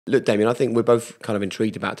Look, Damian, I think we're both kind of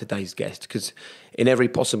intrigued about today's guest because in every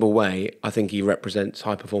possible way, I think he represents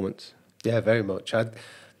high performance. Yeah, very much.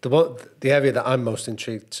 The area that I'm most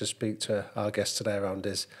intrigued to speak to our guest today around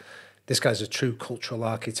is this guy's a true cultural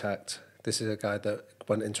architect. This is a guy that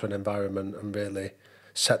went into an environment and really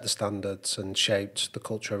set the standards and shaped the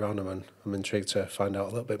culture around him, and I'm intrigued to find out a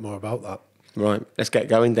little bit more about that. Right, let's get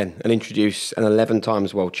going then and introduce an 11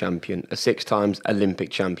 times world champion, a 6 times Olympic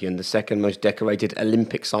champion, the second most decorated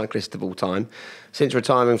Olympic cyclist of all time. Since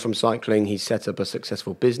retiring from cycling, he's set up a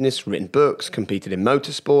successful business, written books, competed in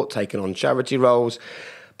motorsport, taken on charity roles,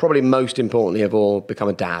 probably most importantly of all, become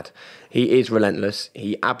a dad. He is relentless.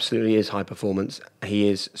 He absolutely is high performance. He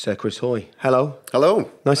is Sir Chris Hoy. Hello.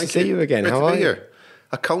 Hello. Nice to see you again. Great How to are be you? here.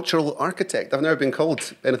 A cultural architect. I've never been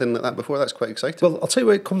called anything like that before. That's quite exciting. Well, I'll tell you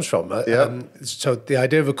where it comes from. Yeah. So the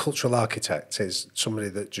idea of a cultural architect is somebody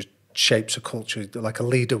that just shapes a culture, like a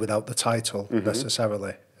leader without the title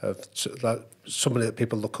necessarily, of like somebody that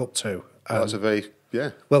people look up to. Well, that's a very,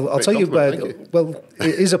 Well, I'll great tell you compliment. Thank well,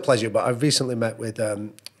 it is a pleasure, but I've recently met with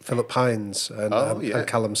Philip Hines and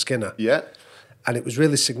Callum Skinner. Yeah. And it was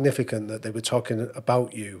really significant that they were talking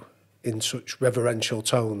about you in such reverential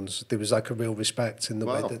tones. There was like a real respect in the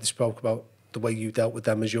way that they spoke about the way you dealt with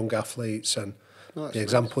them as young athletes and the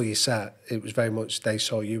example you set. It was very much they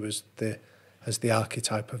saw you as the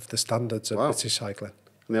archetype of the standards of British cycling.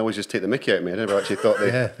 And they always just take the mickey out of me. I never actually thought they...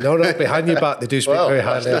 Yeah, no, behind your back they do speak very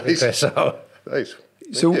highly of you, Chris. So. Nice.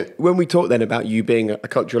 So when we talk then about you being a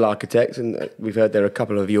cultural architect, and we've heard there are a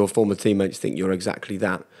couple of your former teammates think you're exactly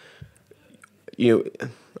that.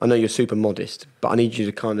 I know you're super modest, but I need you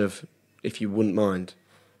to kind of, if you wouldn't mind,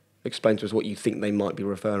 explain to us what you think they might be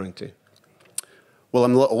referring to. Well,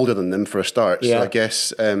 I'm a lot older than them for a start. Yeah. So I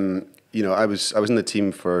guess, I was in the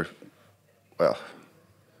team for,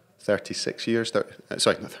 36 years.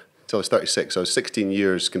 Until I was 36. So I was 16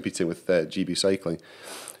 years competing with GB Cycling.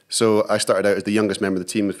 So I started out as the youngest member of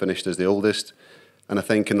the team and finished as the oldest. And I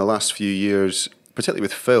think in the last few years, particularly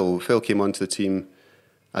with Phil came onto the team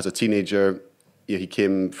as a teenager. He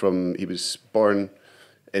was born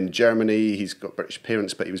in Germany. He's got British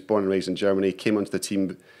parents, but he was born and raised in Germany. Came onto the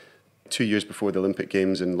team 2 years before the Olympic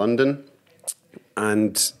Games in London.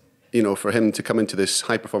 And, for him to come into this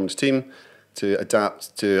high-performance team, to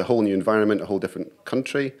adapt to a whole new environment, a whole different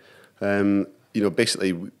country,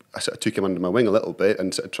 basically I sort of took him under my wing a little bit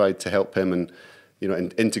and sort of tried to help him and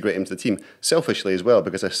integrate him to the team. Selfishly as well,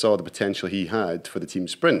 because I saw the potential he had for the team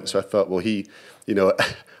sprint. So I thought, well,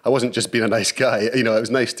 I wasn't just being a nice guy. It was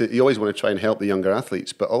nice you always want to try and help the younger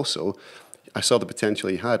athletes, but also I saw the potential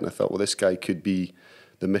he had, and I thought, well, this guy could be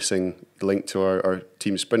the missing link to our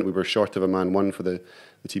team sprint. We were short of a man one for the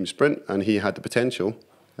team sprint, and he had the potential.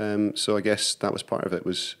 So I guess that was part of it.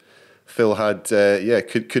 Was Phil had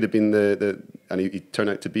could have been and he turned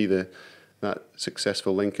out to be that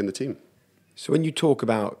successful link in the team. So when you talk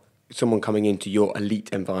about someone coming into your elite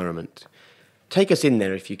environment, take us in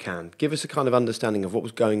there if you can. Give us a kind of understanding of what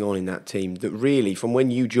was going on in that team that really, from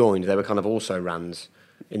when you joined, they were kind of also rans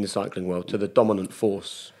in the cycling world to the dominant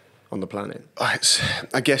force on the planet.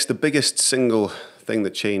 I guess the biggest single thing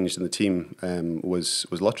that changed in the team was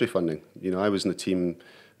lottery funding. I was in the team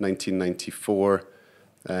 1994.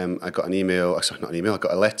 I got I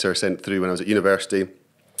got a letter sent through when I was at university,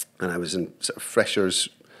 and I was in sort of freshers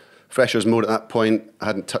mode at that point. I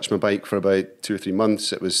hadn't touched my bike for about 2 or 3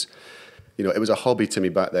 months. It was a hobby to me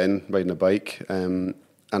back then, riding a bike. And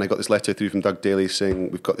I got this letter through from Doug Daly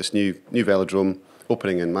saying, we've got this new velodrome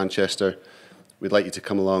opening in Manchester. We'd like you to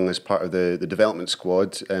come along as part of the development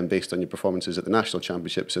squad based on your performances at the national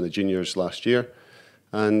championships and the juniors last year.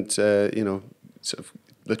 And, sort of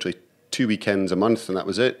literally 2 weekends a month, and that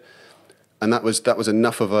was it. And that was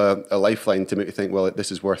enough of a lifeline to make me think, well,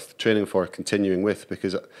 this is worth training for, continuing with,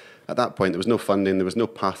 because at that point there was no funding, there was no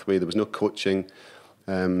pathway, there was no coaching.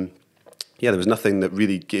 There was nothing that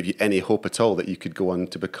really gave you any hope at all that you could go on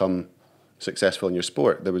to become successful in your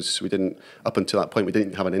sport. Up until that point, we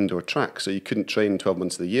didn't have an indoor track, so you couldn't train 12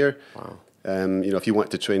 months of the year. Wow. If you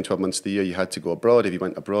wanted to train 12 months of the year, you had to go abroad. If you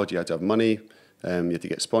went abroad, you had to have money. You had to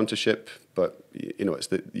get sponsorship, but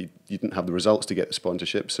you didn't have the results to get the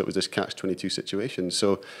sponsorship, so it was this catch-22 situation.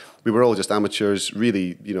 So we were all just amateurs,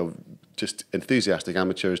 really, just enthusiastic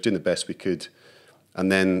amateurs, doing the best we could.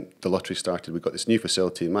 And then the lottery started. We got this new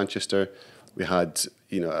facility in Manchester. We had,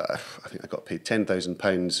 I think I got paid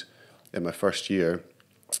 £10,000 in my first year,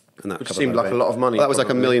 and that Which seemed like a lot of money. Well, that was like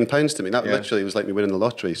 £1 million to me. That literally was like me winning the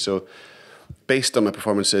lottery. So, based on my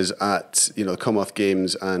performances at the Commonwealth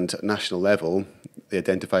Games and national level, they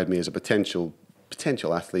identified me as a potential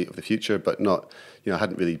athlete of the future, but not, I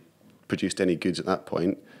hadn't really produced any goods at that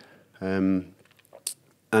point.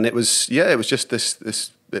 And it was just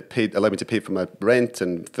this. It allowed me to pay for my rent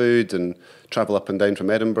and food and travel up and down from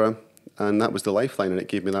Edinburgh, and that was the lifeline, and it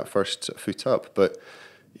gave me that first foot up. But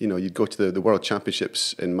you'd go to the World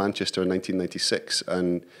Championships in Manchester in 1996,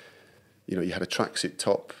 and you had a tracksuit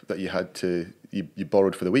top that you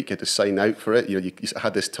borrowed for the week. You had to sign out for it. You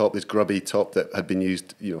had this grubby top that had been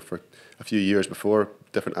used for a few years before,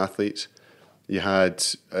 different athletes. You had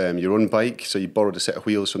your own bike, so you borrowed a set of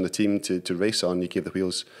wheels from the team to race on. You gave the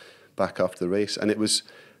wheels back after the race, and it was,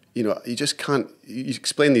 you just can't. You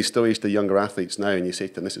explain these stories to younger athletes now, and you say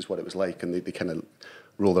to them, "This is what it was like," and they kind of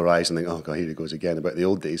roll their eyes and think, "Oh God, here he goes again about the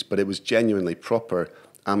old days." But it was genuinely proper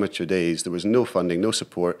amateur days. There was no funding, no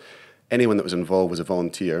support. Anyone that was involved was a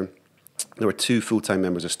volunteer. There were 2 full-time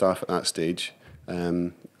members of staff at that stage.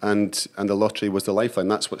 And the lottery was the lifeline.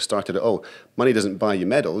 That's what started it all. Money doesn't buy you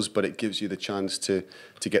medals, but it gives you the chance to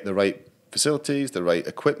get the right facilities, the right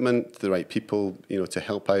equipment, the right people, to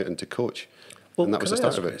help out and to coach. Well, and that was the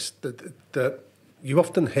start of it. Chris, you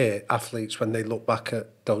often hear athletes when they look back at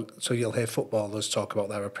those, so you'll hear footballers talk about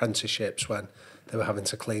their apprenticeships when they were having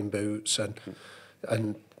to clean boots and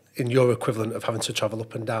in your equivalent of having to travel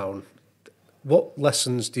up and down. What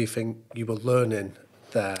lessons do you think you were learning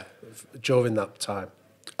there during that time?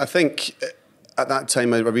 I think at that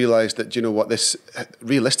time I realised that,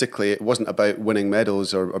 realistically, it wasn't about winning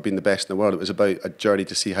medals or being the best in the world. It was about a journey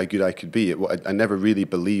to see how good I could be. I never really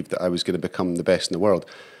believed that I was going to become the best in the world.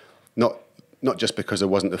 Not just because there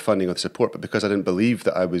wasn't the funding or the support, but because I didn't believe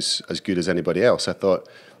that I was as good as anybody else. I thought,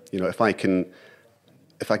 if I can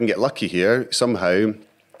get lucky here somehow,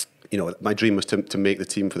 my dream was to make the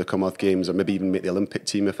team for the Commonwealth Games, or maybe even make the Olympic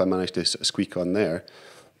team if I managed to squeak on there.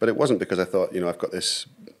 But it wasn't because I thought, I've got this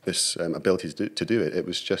ability to do it. It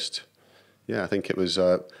was just, I think it was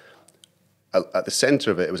at the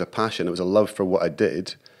centre of it. It was a passion. It was a love for what I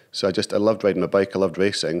did. So I loved riding my bike. I loved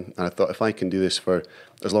racing, and I thought if I can do this for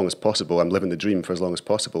as long as possible, I'm living the dream for as long as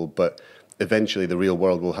possible. But eventually, the real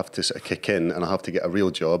world will have to sort of kick in, and I'll have to get a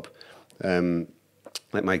real job.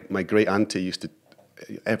 Like my great auntie used to.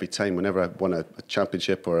 Every time, whenever I won a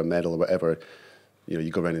championship or a medal or whatever, you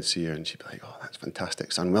go around and see her and she'd be like, "Oh, that's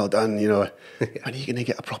fantastic, son, well done, when are you going to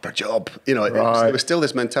get a proper job?" Right. There was still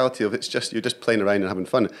this mentality of you're just playing around and having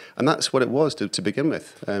fun. And that's what it was to begin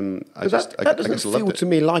with. That doesn't feel to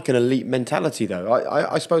me like an elite mentality, though.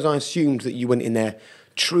 I suppose I assumed that you went in there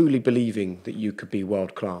truly believing that you could be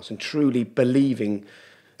world class and truly believing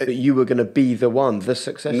that you were going to be the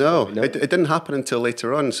successful. No, it didn't happen until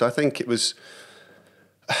later on. So I think it was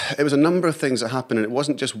a number of things that happened, and it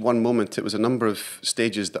wasn't just one moment. It was a number of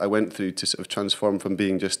stages that I went through to sort of transform from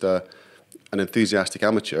being just an enthusiastic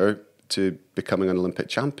amateur to becoming an Olympic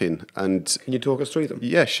champion. And can you talk us through them?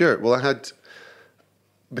 Yeah, sure. Well,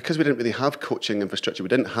 because we didn't really have coaching infrastructure, we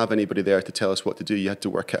didn't have anybody there to tell us what to do. You had to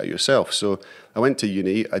work it out yourself. So I went to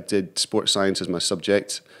uni. I did sports science as my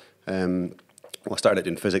subject. I started out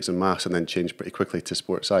doing physics and maths and then changed pretty quickly to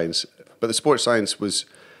sports science. But the sports science was,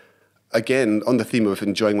 again, on the theme of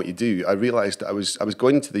enjoying what you do. I realised that I was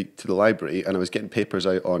going to the library and I was getting papers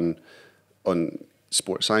out on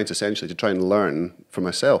sports science, essentially, to try and learn for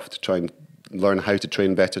myself, to try and learn how to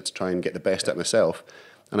train better, to try and get the best out of myself.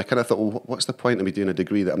 And I kind of thought, well, what's the point of me doing a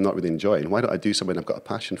degree that I'm not really enjoying? Why don't I do something I've got a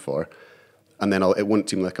passion for? And then it won't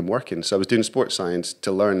seem like I'm working. So I was doing sports science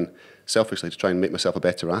to learn selfishly, to try and make myself a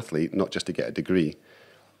better athlete, not just to get a degree.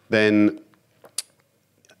 Then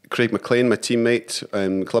Craig McLean, my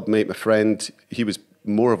teammate, club mate, my friend, he was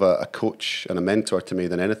more of a coach and a mentor to me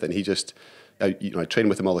than anything. He just, I trained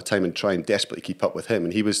with him all the time and try and desperately keep up with him.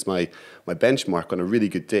 And he was my benchmark on a really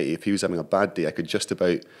good day. If he was having a bad day, I could just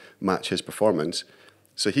about match his performance.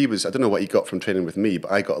 So he was, I don't know what he got from training with me,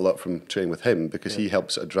 but I got a lot from training with him because he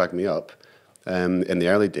helped sort of drag me up in the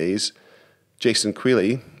early days. Jason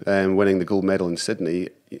Quealy, winning the gold medal in Sydney,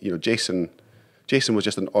 Jason was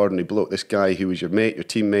just an ordinary bloke. This guy who was your mate, your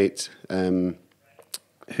teammate,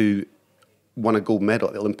 who won a gold medal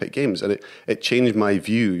at the Olympic Games. And it changed my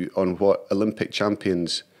view on what Olympic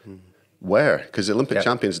champions were. Because the Olympic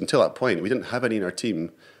champions, until that point, we didn't have any in our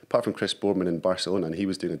team, apart from Chris Boardman in Barcelona, and he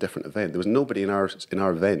was doing a different event. There was nobody in our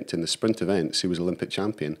event, in the sprint events, who was Olympic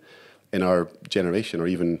champion in our generation, or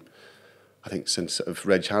even, I think, since sort of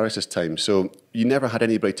Reg Harris's time. So you never had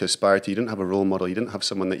anybody to aspire to. You didn't have a role model. You didn't have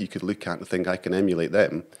someone that you could look at and think, I can emulate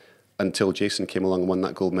them, until Jason came along and won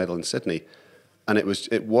that gold medal in Sydney. And it was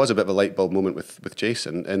a bit of a light bulb moment with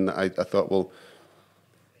Jason. And I thought, well,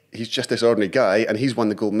 he's just this ordinary guy and he's won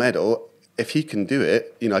the gold medal. If he can do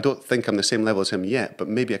it, I don't think I'm the same level as him yet, but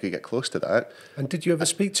maybe I could get close to that. And did you ever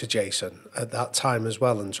speak to Jason at that time as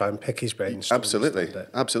well and try and pick his brains? Absolutely.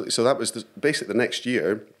 So that was basically the next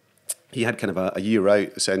year. he had kind of a year out,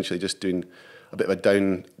 essentially, just doing a bit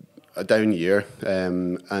of a down year,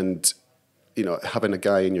 and you know, having a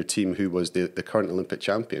guy in your team who was the current Olympic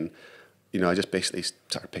champion, you know, I just basically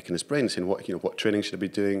started picking his brain, saying what training should I be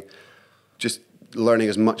doing, just learning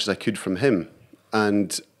as much as I could from him,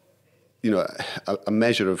 and you know, a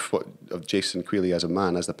measure of Jason Quealy as a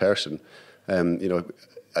man, as the person. You know,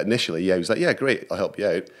 initially, yeah, he was like, yeah, great, I'll help you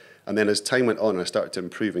out. And then as time went on and I started to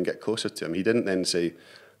improve and get closer to him, he didn't then say,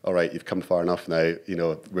 all right, you've come far enough now, you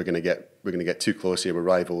know, we're going to get too close here, we're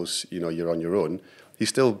rivals, you know, you're on your own. He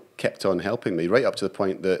still kept on helping me right up to the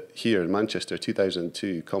point that here in Manchester,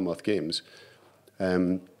 2002 Commonwealth Games,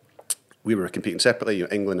 we were competing separately, you know,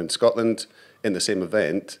 England and Scotland in the same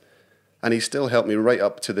event, and he still helped me right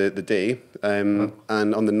up to the day. And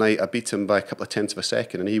on the night, I beat him by a couple of tenths of a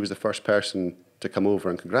second, and he was the first person to come over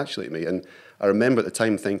and congratulate me. And I remember at the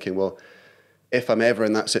time thinking, well, if I'm ever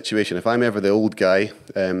in that situation, if I'm ever the old guy,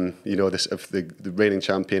 you know, if the reigning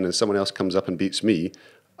champion and someone else comes up and beats me,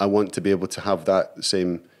 I want to be able to have that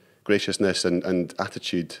same graciousness and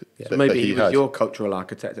attitude. Yeah. That, maybe that he was your cultural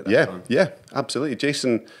architect at that time. Yeah, absolutely.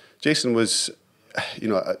 Jason was, you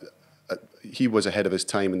know, he was ahead of his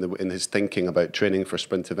time in his thinking about training for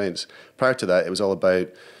sprint events. Prior to that, it was all about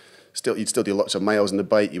you'd still do lots of miles on the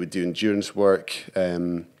bike. You would do endurance work,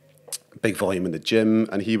 big volume in the gym,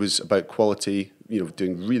 and he was about quality. You know,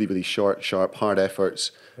 doing really, really short, sharp, hard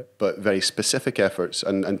efforts, but very specific efforts,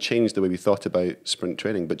 and changed the way we thought about sprint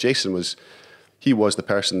training. But Jason was the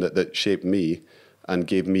person that shaped me and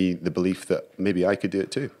gave me the belief that maybe I could do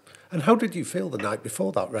it too. And how did you feel the night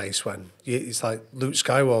before that race when it's like Luke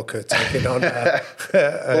Skywalker taking on?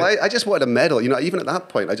 Well, I just wanted a medal. You know, even at that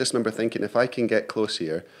point, I just remember thinking, if I can get close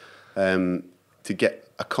here, to get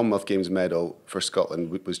a Commonwealth Games medal for Scotland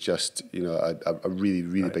was just, you know, a really,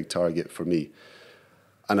 really big target for me.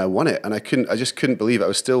 And I won it, and I just couldn't believe it. I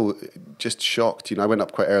was still just shocked. You know, I went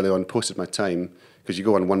up quite early on, posted my time, because you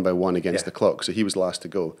go on one by one against the clock, so he was last to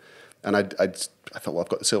go. And I thought, well, I've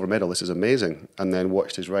got the silver medal, this is amazing. And then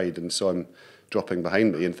watched his ride and saw him dropping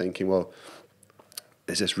behind me and thinking, well,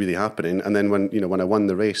 is this really happening? And then when I won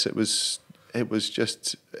the race, it was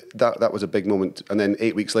just, that was a big moment. And then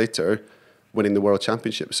 8 weeks later, winning the World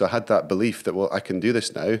Championship. So I had that belief that, well, I can do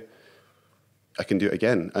this now. I can do it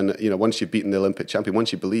again. And, you know, once you've beaten the Olympic champion,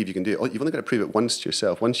 once you believe you can do it, you've only got to prove it once to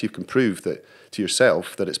yourself. Once you can prove that to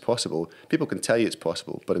yourself that it's possible, people can tell you it's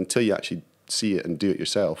possible, but until you actually see it and do it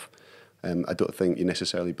yourself, I don't think you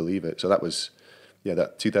necessarily believe it. So that was,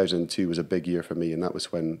 that 2002 was a big year for me, and that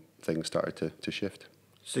was when things started to shift.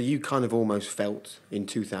 So you kind of almost felt in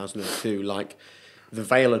 2002 like the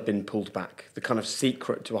veil had been pulled back. The kind of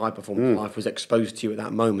secret to a high-performance life was exposed to you at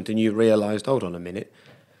that moment, and you realised, hold on a minute,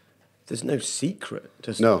 there's no secret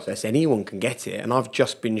to success. Anyone can get it, and I've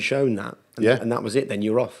just been shown that. And that was it, then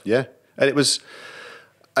you're off. Yeah, and it was,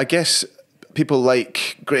 I guess, people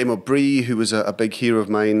like Graham O'Brien, who was a big hero of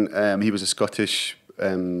mine. He was a Scottish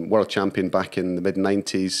world champion back in the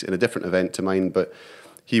mid-90s in a different event to mine, but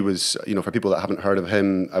he was, you know, for people that haven't heard of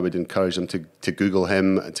him, I would encourage them to Google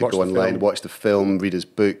him, to go online, watch the film, read his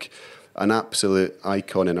book. An absolute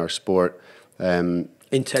icon in our sport.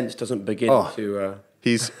 Intense doesn't begin to...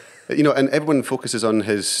 He's, you know, and everyone focuses on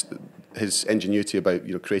his ingenuity about,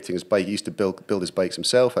 you know, creating his bike. He used to build his bikes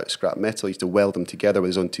himself out of scrap metal. He used to weld them together with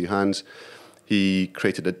his own two hands. He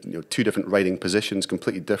created two different riding positions,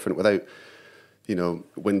 completely different, without, you know,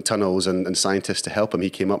 wind tunnels and scientists to help him. He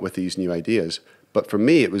came up with these new ideas. But for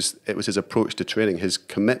me, it was his approach to training, his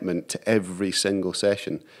commitment to every single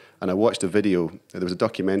session. And I watched a video. There was a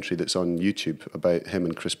documentary that's on YouTube about him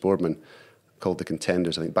and Chris Boardman called The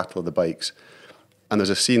Contenders, I think, Battle of the Bikes. And there's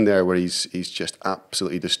a scene there where he's just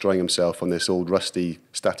absolutely destroying himself on this old rusty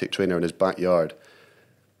static trainer in his backyard.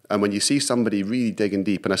 And when you see somebody really digging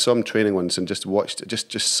deep, and I saw him training once and just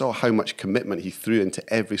saw how much commitment he threw into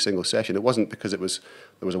every single session. It wasn't because there was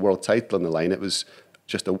a world title on the line. It was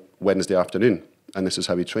just a Wednesday afternoon, and this is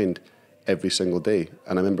how he trained every single day.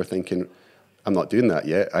 And I remember thinking, I'm not doing that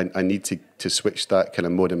yet. I need to switch that kind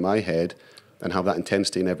of mode in my head and have that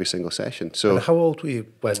intensity in every single session. So, and how old were you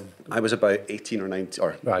when? I was about 18 or 19,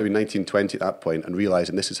 or maybe 19, 20 at that point, and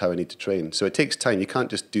realising this is how I need to train. So it takes time. You can't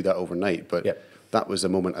just do that overnight. But that was the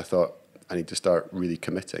moment I thought, I need to start really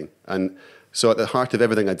committing. And so at the heart of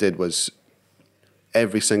everything I did was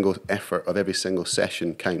every single effort of every single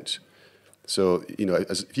session counts. So, you know,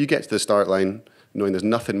 if you get to the start line knowing there's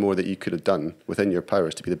nothing more that you could have done within your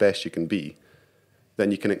powers to be the best you can be,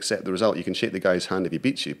 then you can accept the result. You can shake the guy's hand if he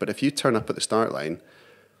beats you. But if you turn up at the start line,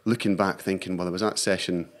 looking back, thinking, well, there was that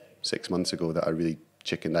session 6 months ago that I really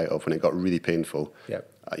chickened out of when it got really painful.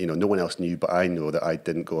 You know, no one else knew, but I know that I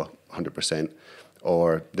didn't go 100%.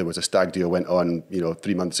 or there was a stag do I went on,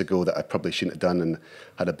 3 months ago that I probably shouldn't have done and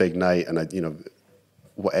had a big night and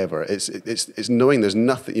whatever. It's knowing there's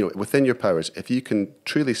nothing, within your powers. If you can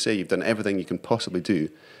truly say you've done everything you can possibly do,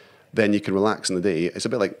 then you can relax in the day. It's a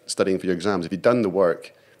bit like studying for your exams. If you've done the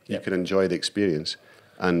work, you can enjoy the experience.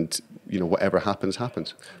 And, whatever happens,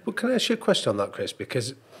 happens. Well, can I ask you a question on that, Chris?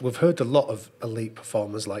 Because we've heard a lot of elite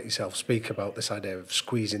performers like yourself speak about this idea of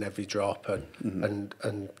squeezing every drop and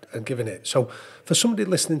giving it. So for somebody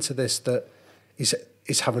listening to this that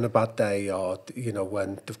is having a bad day, or,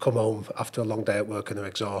 when they've come home after a long day at work and they're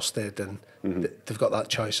exhausted and they've got that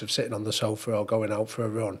choice of sitting on the sofa or going out for a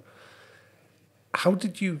run, how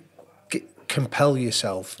did you compel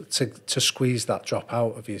yourself to squeeze that drop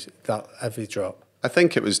out of you, that every drop? I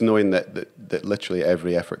think it was knowing that literally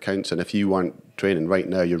every effort counts, and if you weren't training right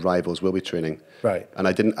now, your rivals will be training. Right. And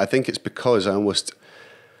I think it's because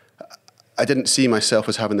I didn't see myself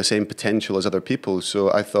as having the same potential as other people,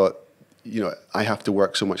 so I thought, I have to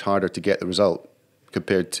work so much harder to get the result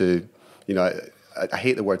compared to, I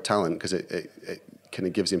hate the word talent because it kind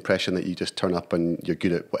of gives the impression that you just turn up and you're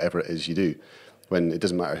good at whatever it is you do, when it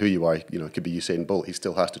doesn't matter who you are. It could be Usain Bolt, he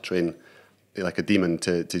still has to train like a demon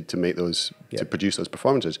to make those, to produce those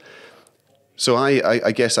performances. So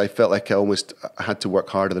I guess I felt like I almost had to work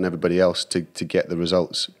harder than everybody else to get the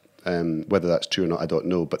results. Whether that's true or not, I don't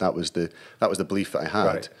know. But that was the belief that I had,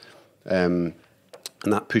 right.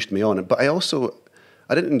 And that pushed me on. But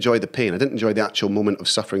I didn't enjoy the pain. I didn't enjoy the actual moment of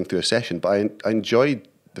suffering through a session. But I enjoyed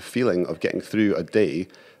the feeling of getting through a day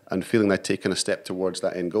and feeling I'd taken a step towards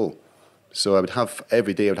that end goal. So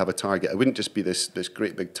every day I would have a target. It wouldn't just be this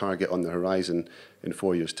great big target on the horizon in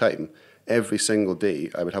 4 years' time. Every single day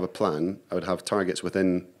I would have a plan. I would have targets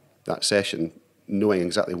within that session, knowing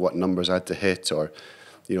exactly what numbers I had to hit, or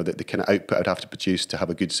the kind of output I'd have to produce to have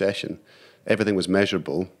a good session. Everything was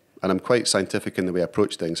measurable, and I'm quite scientific in the way I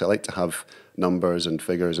approach things. I like to have numbers and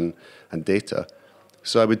figures and data.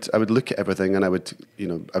 So I would look at everything, and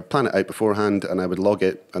I'd plan it out beforehand, and I would log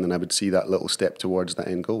it, and then I would see that little step towards that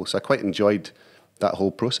end goal. So I quite enjoyed that whole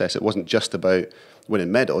process. It wasn't just about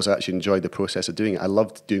winning medals. I actually enjoyed the process of doing it. I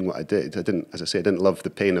loved doing what I did. I didn't love the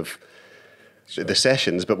pain of the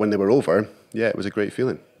sessions, but when they were over, it was a great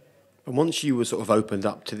feeling. And once you were sort of opened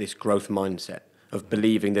up to this growth mindset of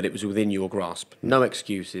believing that it was within your grasp, no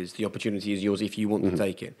excuses, the opportunity is yours if you want to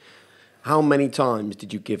take it, how many times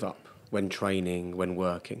did you give up when training, when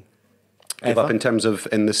working? Give up in terms of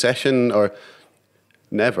in the session, or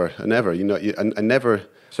never? I never.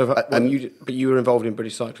 But you were involved in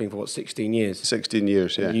British cycling for 16 years? 16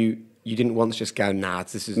 years, yeah. You didn't once just go, nah,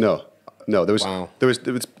 this is... No. There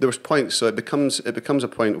was points. So it becomes a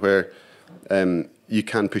point where you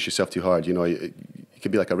can push yourself too hard. It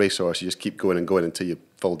could be like a racehorse. You just keep going and going until you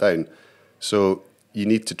fall down. So you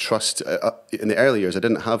need to trust. In the early years, I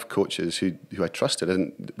didn't have coaches who I trusted.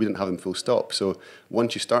 We didn't have them full stop. So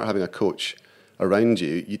once you start having a coach around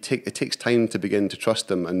you, it takes time to begin to trust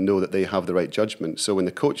them and know that they have the right judgment. So when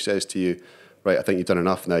the coach says to you, right, I think you've done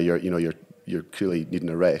enough now, you're clearly needing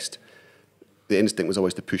a rest, the instinct was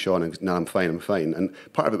always to push on and no, I'm fine. And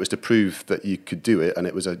part of it was to prove that you could do it, and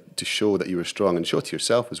it was to show that you were strong and show to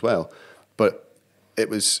yourself as well. But it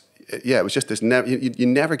was just this. You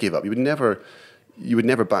never gave up. You would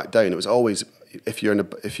never back down. It was always, if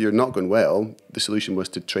you're not going well, the solution was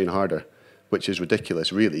to train harder, which is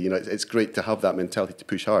ridiculous, really. It's great to have that mentality to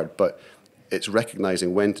push hard, but it's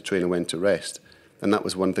recognizing when to train and when to rest. And that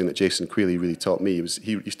was one thing that Jason Quealy really taught me.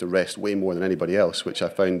 He used to rest way more than anybody else, which I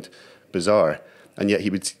found bizarre. And yet he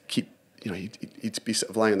would keep, he'd be sort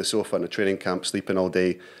of lying on the sofa in a training camp, sleeping all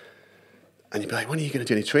day. And you'd be like, when are you going to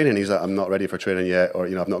do any training? And he's like, I'm not ready for training yet, or,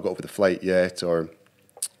 I've not got over the flight yet, or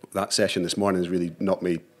that session this morning has really knocked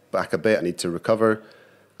me back a bit. I need to recover.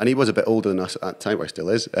 And he was a bit older than us at that time, or still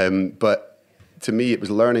is. But to me, it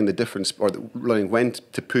was learning the difference, or learning when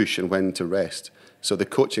to push and when to rest. So the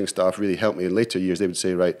coaching staff really helped me. In later years, they would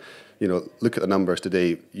say, right, look at the numbers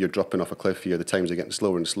today. You're dropping off a cliff here. The times are getting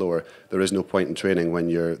slower and slower. There is no point in training when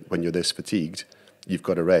you're this fatigued. You've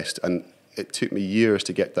got to rest. And it took me years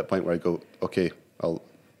to get to that point where I go, okay,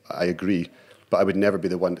 I agree, but I would never be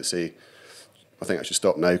the one to say, I think I should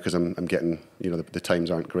stop now because I'm getting, the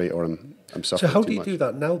times aren't great, or I'm suffering. So how too do you much. do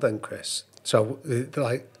that now then, Chris? So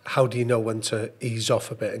how do you know when to ease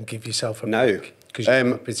off a bit and give yourself a break? Because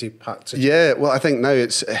you're busy packed. Yeah, well, I think now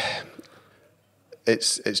it's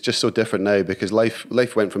just so different now, because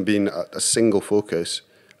life went from being a single focus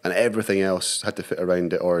and everything else had to fit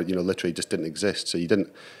around it, or literally just didn't exist. So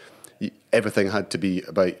everything had to be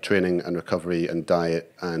about training and recovery and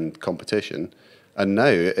diet and competition. And now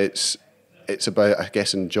it's about, I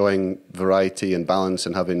guess, enjoying variety and balance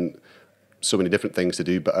and having so many different things to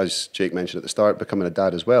do. But as Jake mentioned at the start, becoming a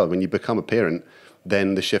dad as well. When you become a parent,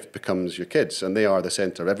 then the shift becomes your kids, and they are the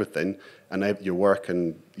centre of everything, and your work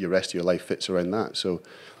and your rest of your life fits around that. So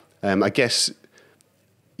I guess,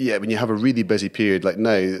 yeah, when you have a really busy period like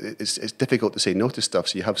now, it's difficult to say no to stuff.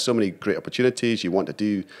 So you have so many great opportunities. You want to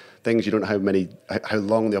do things. You don't know how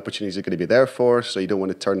long the opportunities are going to be there for, so you don't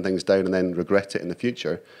want to turn things down and then regret it in the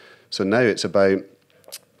future. So now it's about,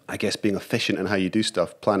 I guess, being efficient in how you do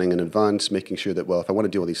stuff, planning in advance, making sure that, well, if I want to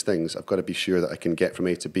do all these things, I've got to be sure that I can get from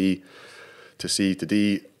A to B to C to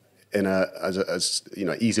D in as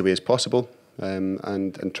easy way as possible,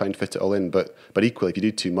 and try and fit it all in. But equally, if you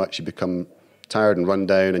do too much, you become tired and run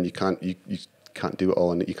down, and you can't do it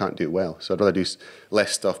all, and you can't do it well. So I'd rather do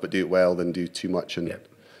less stuff but do it well than do too much and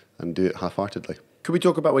do it half-heartedly. Could we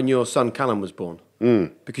talk about when your son Callum was born?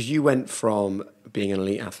 Because you went from being an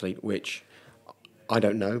elite athlete, which I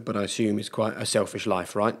don't know, but I assume is quite a selfish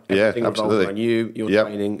life, right? Everything absolutely. Around you, your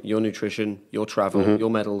training, your nutrition, your travel, your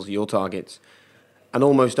medals, your targets. And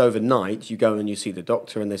almost overnight, you go and you see the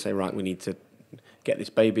doctor and they say, right, we need to get this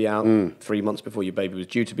baby out 3 months before your baby was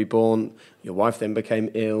due to be born. Your wife then became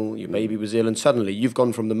ill, your baby was ill, and suddenly you've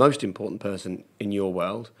gone from the most important person in your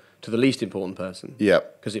world to the least important person. Yeah.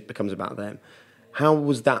 Because it becomes about them. How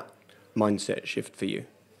was that mindset shift for you?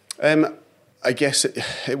 I guess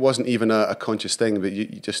it wasn't even a conscious thing, but you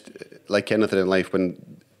just, like anything in life,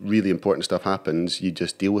 when really important stuff happens, you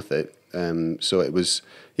just deal with it. So it was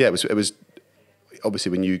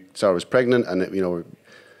obviously when Sarah was pregnant, and it,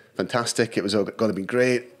 fantastic. It was going to be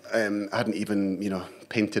great. I hadn't even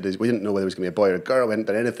painted we didn't know whether it was going to be a boy or a girl. We hadn't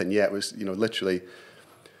done anything yet. It was literally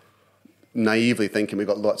naively thinking we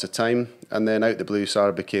got lots of time, and then out the blue,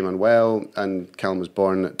 Sarah became unwell, and Callum was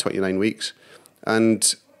born at 29 weeks,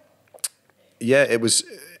 and. Yeah, it was,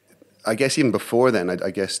 I guess even before then,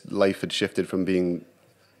 I guess life had shifted from being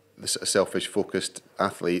a selfish, focused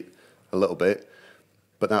athlete a little bit,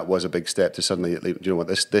 but that was a big step to suddenly,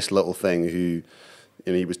 this little thing who,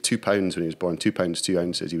 he was 2 pounds when he was born, 2 pounds, 2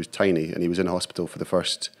 ounces, he was tiny, and he was in hospital for the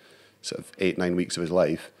first sort of 8-9 weeks of his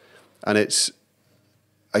life. And it's,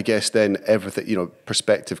 I guess then everything,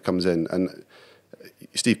 perspective comes in, and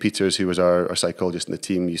Steve Peters, who was our psychologist in the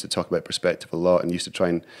team, used to talk about perspective a lot, and used to try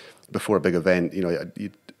and, before a big event,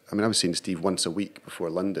 I was seeing Steve once a week before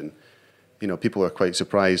London. People are quite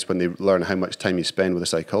surprised when they learn how much time you spend with a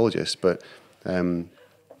psychologist, but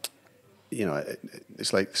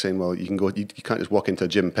it's like saying, well, you can't just walk into a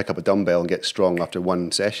gym, pick up a dumbbell and get strong after one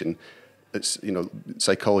session. It's,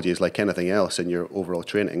 psychology is like anything else in your overall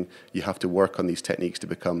training. You have to work on these techniques to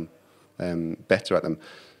become better at them.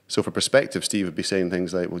 So for perspective, Steve would be saying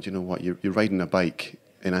things like, well, do you know what, you're riding a bike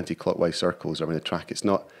in anti-clockwise circles around a track. It's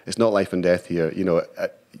not life and death here.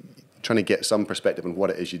 Trying to get some perspective on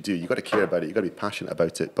what it is you do. You've got to care about it. You've got to be passionate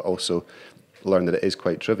about it, but also learn that it is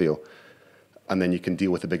quite trivial. And then you can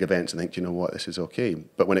deal with the big events and think, do you know what, this is okay.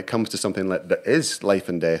 But when it comes to something that is life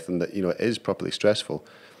and death, and that it is properly stressful,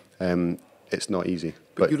 it's not easy.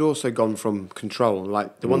 But you'd also gone from control.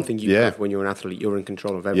 Like the one thing you have when you're an athlete, you're in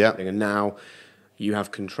control of everything, and now you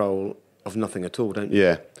have control of nothing at all, don't you?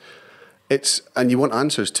 Yeah. And you want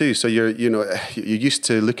answers too. So you're used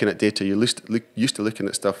to looking at data. You're used to looking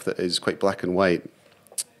at stuff that is quite black and white,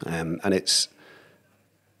 and it's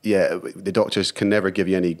the doctors can never give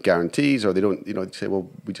you any guarantees, or they don't. They say, well,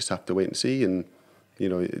 we just have to wait and see, and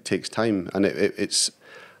it takes time, and it's.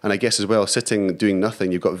 And I guess as well, sitting doing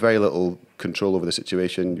nothing, you've got very little control over the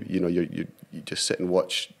situation. You just sit and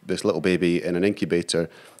watch this little baby in an incubator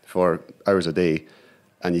for hours a day,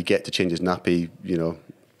 and you get to change his nappy,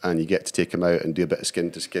 and you get to take him out and do a bit of skin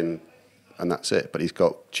to skin, and that's it. But he's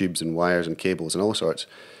got tubes and wires and cables and all sorts,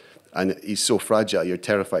 and he's so fragile. You're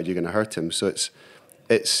terrified you're going to hurt him. So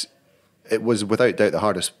it was without doubt the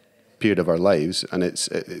hardest period of our lives, and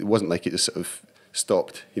it wasn't like it just sort of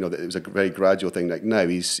stopped. It was a very gradual thing. Like now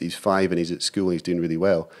he's 5 and he's at school and he's doing really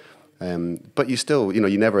well. But you still,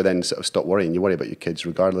 you never then sort of stop worrying. You worry about your kids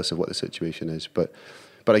regardless of what the situation is. But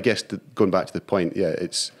I guess going back to the point,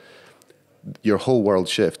 it's. Your whole world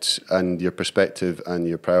shifts, and your perspective and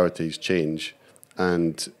your priorities change,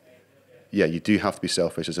 and you do have to be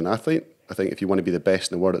selfish as an athlete. I think if you want to be the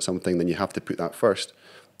best in the world at something, then you have to put that first.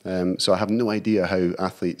 So I have no idea how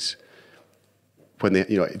athletes, when they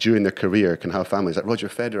during their career, can have families like Roger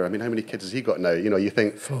Federer. I mean, how many kids has he got now? You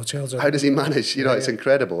think 4 children. How does he manage? It's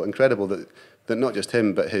incredible that not just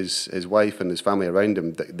him but his wife and his family around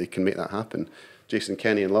him, that they can make that happen. Jason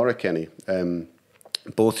Kenny and Laura Kenny.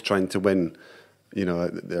 Both trying to win,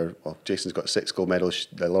 Jason's got 6 gold medals,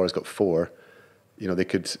 Laura's got 4. They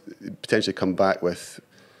could potentially come back with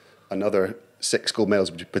another 6 gold medals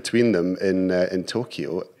between them in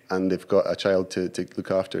Tokyo, and they've got a child to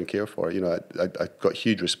look after and care for. You know, I've got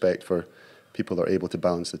huge respect for people that are able to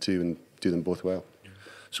balance the two and do them both well.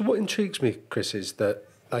 So what intrigues me, Chris, is that,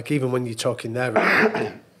 like, even when you're talking there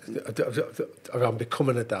around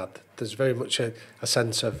becoming a dad, there's very much a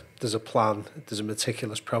sense of there's a plan, there's a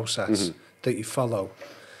meticulous process that you follow.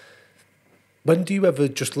 When do you ever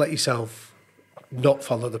just let yourself not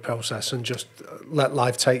follow the process and just let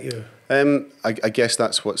life take you? I guess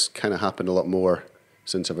that's what's kind of happened a lot more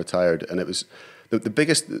since I've retired. And it was the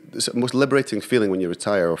biggest, the most liberating feeling when you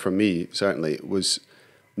retire, or for me certainly, was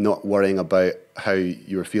not worrying about how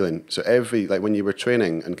you were feeling. So when you were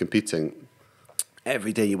training and competing,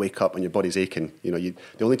 every day you wake up and your body's aching. You know,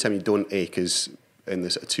 the only time you don't ache is in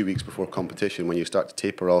this 2 weeks before competition, when you start to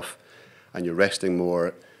taper off and you're resting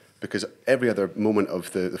more. Because every other moment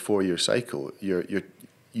of the 4-year cycle,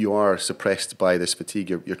 you are suppressed by this fatigue.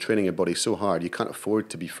 You're training your body so hard, you can't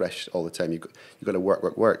afford to be fresh all the time. You've got to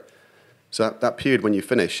work. So that period when you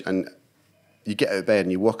finish and you get out of bed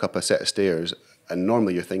and you walk up a set of stairs, and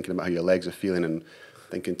normally you're thinking about how your legs are feeling and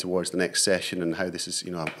thinking towards the next session and how this is,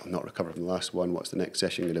 you know, I'm not recovered from the last one. What's the next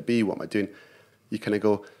session going to be? What am I doing? You kind of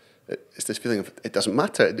go, it's this feeling of it doesn't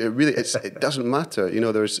matter. It doesn't matter. You know,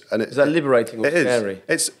 is that liberating or scary?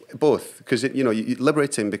 It's both, because you're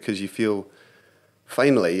liberating because you feel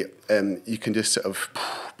finally you can just sort of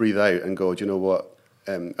breathe out and go, do you know what?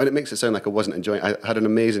 And it makes it sound like I wasn't enjoying. I had an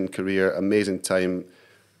amazing career, amazing time,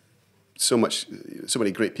 so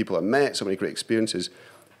many great people I met, so many great experiences.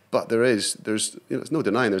 But there's no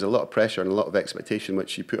denying there's a lot of pressure and a lot of expectation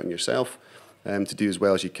which you put on yourself to do as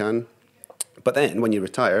well as you can. But then when you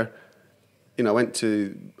retire, you know, I went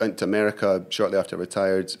to America shortly after I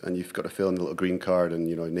retired, and you've got to fill in the little green card and,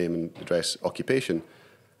 you know, name and address, occupation.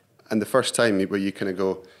 And the first time where you kind of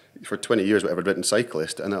go, for 20 years, whatever, I'd written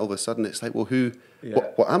cyclist, and all of a sudden it's like, well,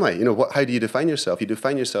 what am I? You know, how do you define yourself? You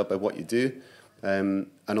define yourself by what you do,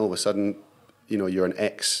 and all of a sudden, you know, you're an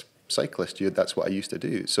ex-cyclist. That's what I used to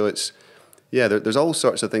do. So it's, there's all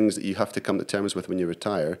sorts of things that you have to come to terms with when you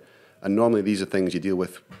retire, and normally these are things you deal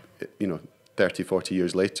with, you know, 30, 40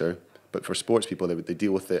 years later. But for sports people, they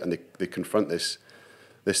deal with it and they confront this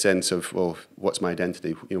sense of, well, what's my identity?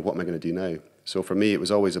 You know, what am I going to do now? So for me, it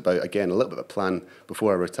was always about, again, a little bit of a plan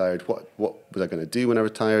before I retired. What was I going to do when I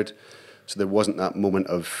retired? So there wasn't that moment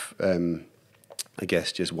of, I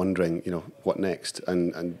guess, just wondering, you know, what next?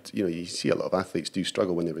 And you know, you see a lot of athletes do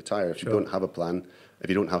struggle when they retire. If you don't have a plan, if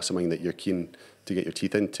you don't have something that you're keen to get your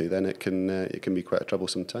teeth into, then it can be quite a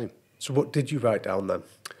troublesome time. So what did you write down then?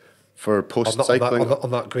 For post-cycling? On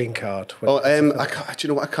that green card. Do you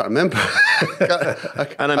know what? I can't remember.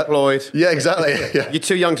 Unemployed. Yeah, exactly. Yeah. You're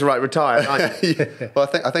too young to write retired, aren't you? Yeah. Well,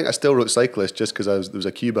 I think I still wrote cyclist just because there was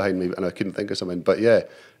a queue behind me and I couldn't think of something. But yeah,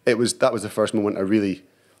 that was the first moment I really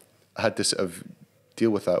had to sort of deal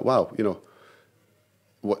with that. Wow, you know,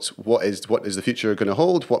 what is the future going to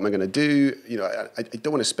hold? What am I going to do? You know, I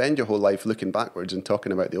don't want to spend your whole life looking backwards and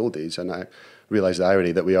talking about the old days. And I realise the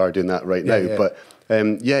irony that we are doing that right now. Yeah. But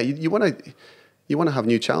you want to have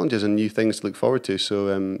new challenges and new things to look forward to. So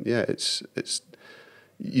it's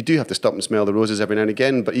you do have to stop and smell the roses every now and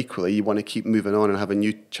again. But equally, you want to keep moving on and having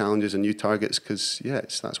new challenges and new targets because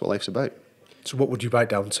that's what life's about. So what would you write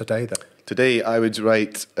down today then? Today I would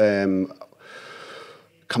write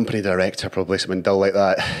company director, probably something dull like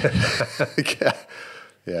that.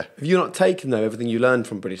 Yeah. Have you not taken, though, everything you learned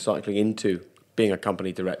from British Cycling into being a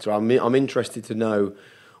company director? I'm interested to know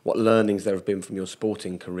what learnings there have been from your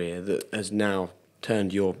sporting career that has now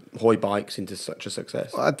turned your Hoy bikes into such a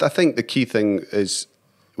success. Well, I think the key thing is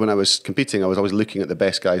when I was competing, I was always looking at the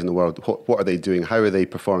best guys in the world. What are they doing? How are they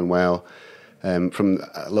performing well? From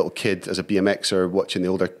a little kid as a BMXer, watching the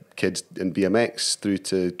older kids in BMX through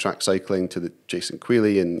to track cycling to the Jason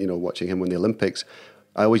Quealy and, you know, watching him win the Olympics,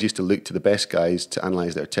 I always used to look to the best guys to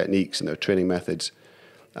analyse their techniques and their training methods.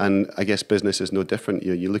 And I guess business is no different.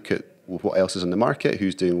 You look at what else is on the market,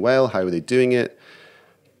 who's doing well, how are they doing it,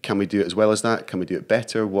 can we do it as well as that, can we do it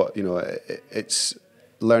better? It's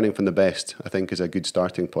learning from the best, I think, is a good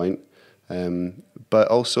starting point. But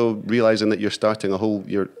also realising that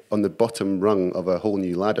you're on the bottom rung of a whole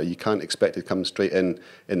new ladder. You can't expect to come straight in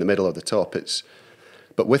the middle of the top.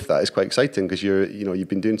 But with that, it's quite exciting because you've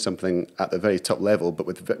been doing something at the very top level, but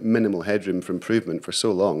with minimal headroom for improvement for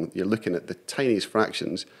so long. You're looking at the tiniest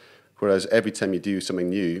fractions, whereas every time you do something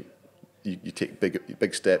new, you take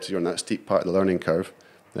big steps. You're on that steep part of the learning curve.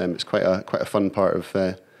 It's quite a fun part of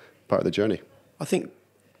the journey. I think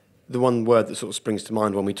the one word that sort of springs to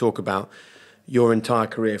mind when we talk about your entire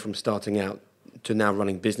career from starting out to now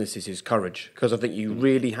running businesses is courage, because I think you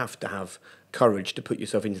really have to have courage to put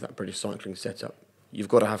yourself into that British cycling setup. You've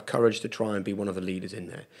got to have courage to try and be one of the leaders in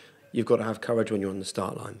there. You've got to have courage when you're on the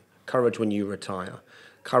start line, courage when you retire,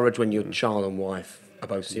 courage when your child and wife are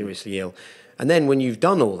both seriously ill. And then when you've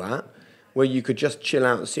done all that, where you could just chill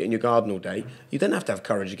out and sit in your garden all day, you then have to have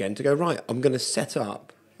courage again to go, right, I'm going to set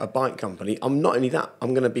up a bike company. I'm not only that,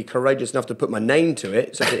 I'm going to be courageous enough to put my name to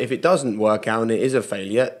it, so that if it doesn't work out and it is a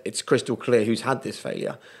failure, it's crystal clear who's had this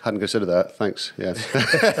failure. Hadn't considered that. Thanks. Yes.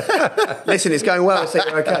 Listen, it's going well, so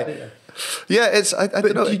you're okay. Yeah, it's. I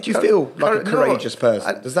don't know. Do you feel like a courageous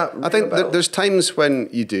person? Does that? I think there's times when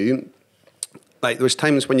you do. Like there's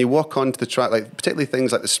times when you walk onto the track, like particularly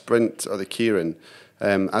things like the sprint or the keirin,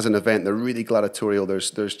 as an event, they're really gladiatorial. There's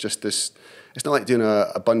just this. It's not like doing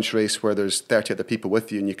a bunch race where there's 30 other people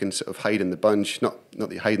with you and you can sort of hide in the bunch. Not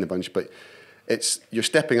that you hide in the bunch, but you're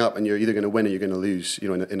stepping up and you're either going to win or you're going to lose. You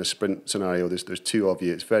know, in a sprint scenario, there's two of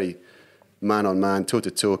you. It's very man on man, toe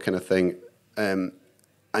to toe kind of thing.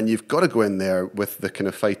 And you've got to go in there with the kind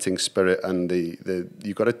of fighting spirit and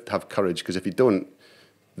you've got to have courage, because if you don't,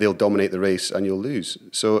 they'll dominate the race and you'll lose.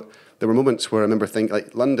 So there were moments where I remember thinking,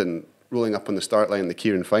 like London, rolling up on the start line, the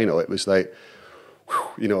keirin final, it was like, whew,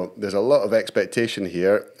 you know, there's a lot of expectation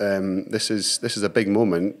here. This is a big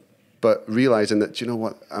moment, but realising that, you know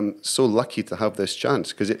what, I'm so lucky to have this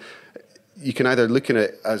chance, because you can either look at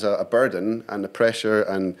it as a burden and the pressure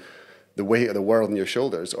and the weight of the world on your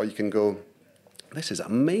shoulders, or you can go, this is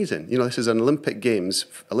amazing. You know, this is an Olympic Games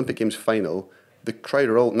final. The crowd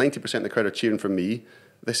are all, 90% of the crowd are cheering for me.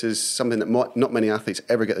 This is something that not many athletes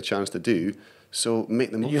ever get the chance to do. So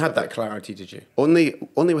make the most. You had that clarity, did you? Only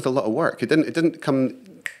with a lot of work. It didn't come,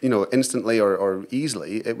 you know, instantly or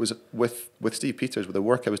easily. It was with Steve Peters, with the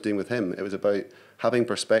work I was doing with him. It was about having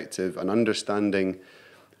perspective and understanding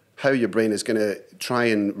how your brain is going to try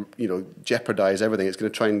and, you know, jeopardize everything. It's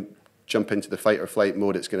going to try and jump into the fight or flight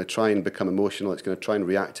mode. It's going to try and become emotional. It's going to try and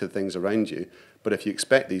react to things around you. But if you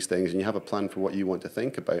expect these things and you have a plan for what you want to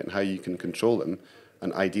think about and how you can control them,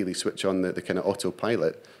 and ideally switch on the kind of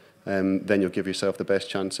autopilot, then you'll give yourself the best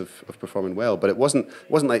chance of performing well. But it wasn't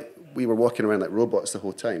like we were walking around like robots the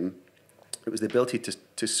whole time. It was the ability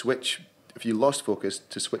to switch, if you lost focus,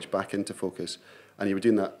 to switch back into focus. And you were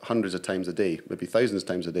doing that hundreds of times a day, maybe thousands of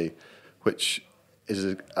times a day, which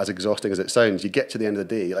is as exhausting as it sounds. You get to the end of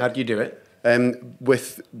the day. How do you do it?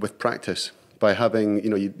 With practice, by having, you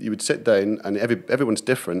know, you would sit down, and everyone's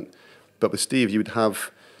different, but with Steve, you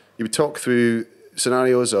would talk through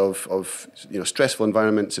scenarios of you know, stressful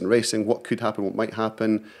environments in racing, what could happen, what might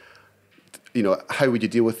happen, you know, how would you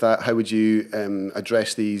deal with that, how would you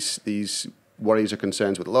address these worries or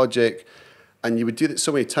concerns with logic. And you would do that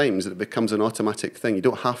so many times that it becomes an automatic thing. You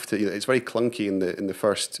don't have to, you know, it's very clunky in the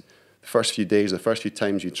first few days, the first few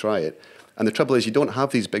times you try it. And the trouble is, you don't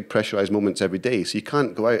have these big pressurized moments every day, so you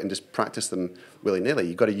can't go out and just practice them willy-nilly.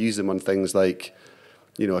 You've got to use them on things like,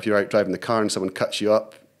 you know, if you're out driving the car and someone cuts you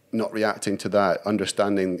up, not reacting to that,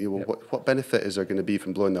 understanding, you know, what benefit is there going to be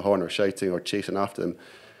from blowing the horn or shouting or chasing after them.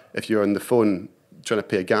 If you're on the phone trying to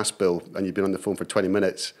pay a gas bill and you've been on the phone for 20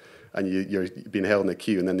 minutes and you're being held in a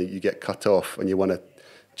queue and then you get cut off and you want to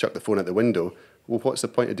chuck the phone out the window, well, what's the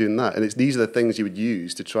point of doing that? And these are the things you would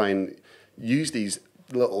use to try and use these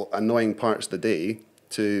little annoying parts of the day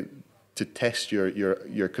to test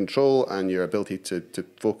your control and your ability to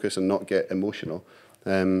focus and not get emotional.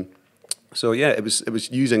 So yeah, it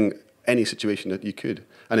was using any situation that you could.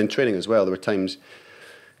 And in training as well, there were times,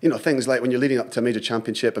 you know, things like when you're leading up to a major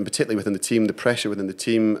championship, and particularly within the team, the pressure within the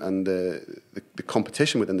team and the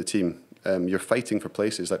competition within the team, you're fighting for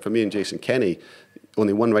places. Like for me and Jason Kenny,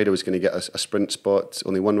 only one rider was going to get a sprint spot,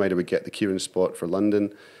 only one rider would get the keirin spot for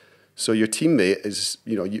London. So your teammate is,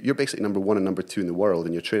 you know, you're basically number one and number two in the world,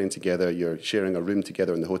 and you're training together, you're sharing a room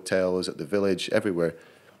together in the hotels, at the village, everywhere.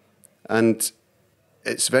 And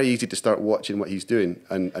it's very easy to start watching what he's doing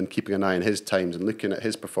and keeping an eye on his times and looking at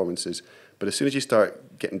his performances. But as soon as you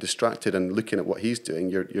start getting distracted and looking at what he's doing,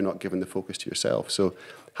 you're not giving the focus to yourself. So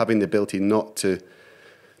having the ability not to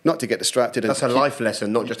get distracted. That's a life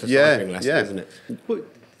lesson, not just a cycling lesson, isn't it? But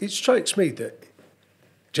it strikes me that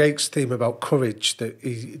Jake's theme about courage that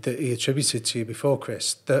he attributed to you before,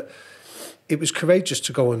 Chris, that it was courageous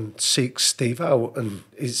to go and seek Steve out, and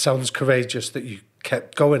it sounds courageous that you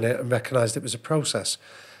kept going it and recognised it was a process.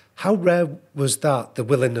 How rare was that, the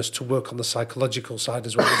willingness to work on the psychological side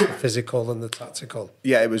as well as the physical and the tactical?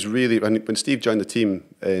 Yeah, it was really, when Steve joined the team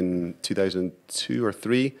in 2002 or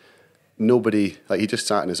 3, nobody, like he just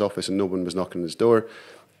sat in his office and no one was knocking on his door.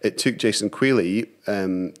 It took Jason Quealy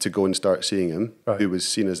to go and start seeing him, right, who was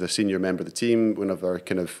seen as a senior member of the team, one of our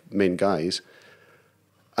kind of main guys.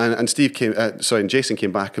 And Jason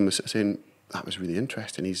came back and was saying, that was really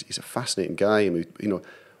interesting. He's a fascinating guy, and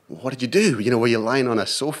what did you do? You know, were you lying on a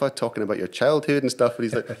sofa talking about your childhood and stuff? And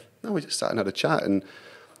he's like, no, we just sat and had a chat. And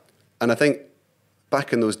I think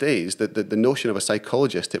back in those days, the notion of a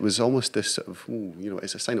psychologist, it was almost this sort of, you know,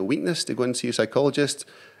 it's a sign of weakness to go and see a psychologist.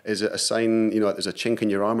 Is it a sign, you know, there's a chink in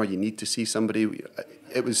your armour, you need to see somebody?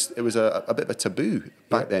 It was a bit of a taboo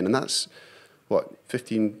back then. And that's, what,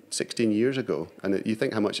 15, 16 years ago. And you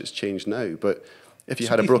think how much it's changed now. But if you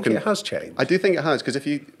had a broken... It has changed? I do think it has, because if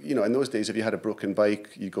you know, in those days, if you had a broken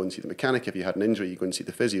bike, you'd go and see the mechanic. If you had an injury, you'd go and see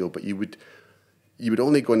the physio. But you would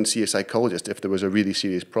only go and see a psychologist if there was a really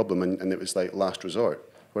serious problem and it was like last resort.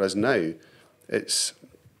 Whereas now, it's...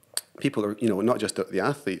 People are, you know, not just the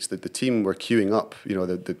athletes, the team were queuing up, you know,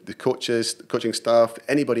 the coaches, the coaching staff,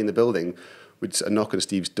 anybody in the building would knock on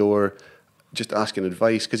Steve's door, just asking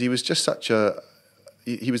advice, because he was just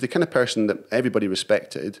he was the kind of person that everybody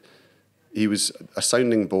respected. He was a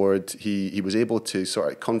sounding board. He was able to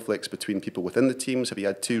sort out conflicts between people within the teams. If he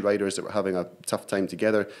had two riders that were having a tough time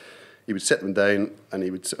together, he would sit them down and he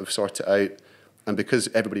would sort of sort it out. And because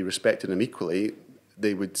everybody respected him equally,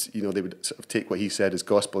 they would sort of take what he said as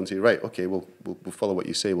gospel and say, right, okay, we'll follow what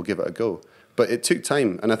you say, we'll give it a go. But it took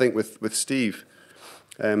time, and I think with Steve,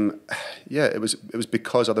 it was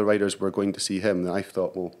because other riders were going to see him that I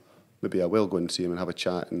thought, well, maybe I will go and see him and have a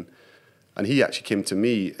chat. And he actually came to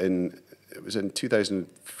me it was in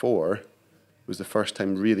 2004. It was the first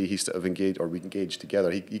time really he sort of we engaged together.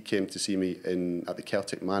 He came to see me at the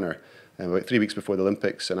Celtic Manor about 3 weeks before the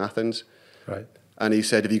Olympics in Athens. Right. And he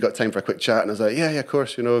said, have you got time for a quick chat? And I was like, yeah, of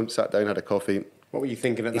course, you know, sat down, had a coffee. What were you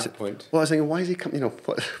thinking at that point? Well, I was thinking, why is he coming, you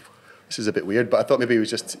know, this is a bit weird, but I thought maybe he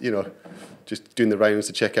was just, you know, just doing the rounds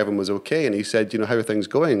to check everyone was okay. And he said, you know, how are things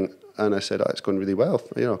going? And I said, it's going really well,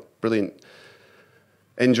 you know, brilliant.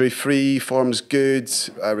 Injury-free, form's good.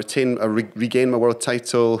 I regained my world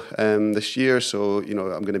title this year, so, you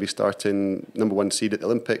know, I'm going to be starting #1 seed at the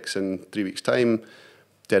Olympics in 3 weeks' time.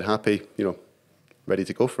 Dead happy, you know, ready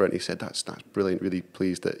to go for it. And he said, that's brilliant, really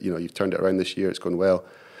pleased that, you know, you've turned it around this year, it's going well.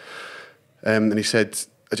 And he said,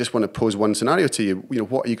 I just want to pose one scenario to you. You know,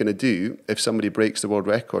 what are you going to do if somebody breaks the world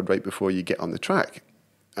record right before you get on the track?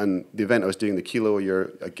 And the event I was doing, the kilo,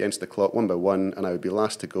 you're against the clock 1 by 1, and I would be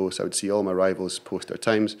last to go, so I would see all my rivals post their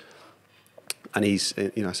times. And he's,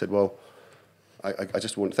 you know, I said, well, I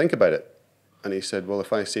just won't think about it. And he said, well,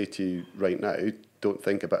 if I say to you right now, don't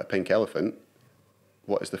think about a pink elephant,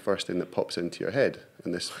 what is the first thing that pops into your head?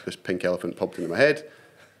 And this pink elephant popped into my head.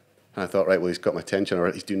 And I thought, right, well, he's got my attention, or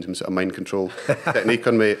he's doing some sort of mind control technique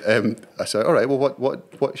on me. I said, all right, well,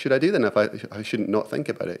 what should I do then if I shouldn't not think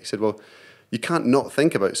about it? He said, well, you can't not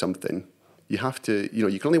think about something. You have to, you know,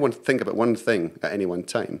 you can only want to think about one thing at any one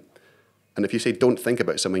time. And if you say don't think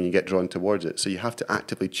about something, you get drawn towards it. So you have to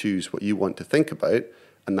actively choose what you want to think about,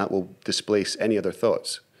 and that will displace any other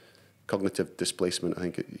thoughts. Cognitive displacement, I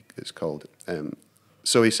think it's called.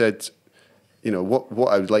 So he said, you know,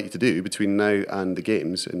 what I would like you to do between now and the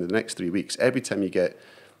Games in the next 3 weeks, every time you get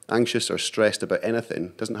anxious or stressed about anything,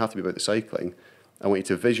 doesn't have to be about the cycling, I want you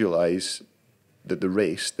to visualise the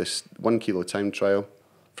race, this 1 kilo time trial,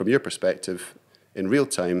 from your perspective, in real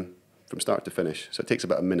time, from start to finish. So it takes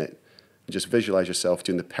about a minute. And just visualise yourself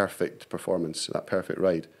doing the perfect performance, that perfect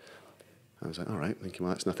ride. I was like, all right, thinking,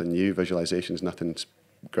 well, that's nothing new. Visualisation's nothing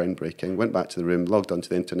groundbreaking. Went back to the room, logged onto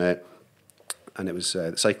the internet, and it was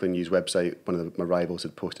the Cycling News website. One of my rivals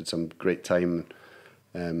had posted some great time,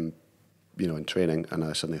 you know, in training, and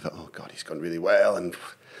I suddenly thought, oh God, he's gone really well, and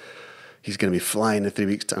he's going to be flying in 3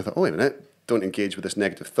 weeks' time. I thought, oh, wait a minute, don't engage with this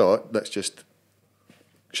negative thought. Let's just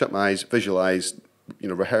shut my eyes, visualise, you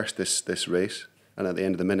know, rehearse this race. And at the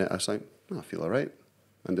end of the minute, I was like, oh, I feel all right,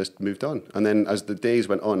 and just moved on. And then as the days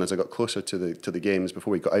went on, as I got closer to the Games,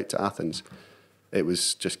 before we got out to Athens, it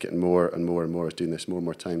was just getting more and more and more. I was doing this more and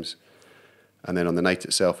more times. And then on the night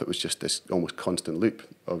itself, it was just this almost constant loop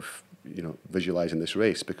of, you know, visualising this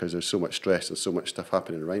race, because there's so much stress and so much stuff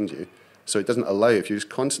happening around you. So it doesn't allow, if you're just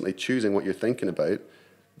constantly choosing what you're thinking about,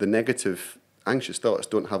 the negative, anxious thoughts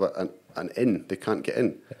don't have an in. They can't get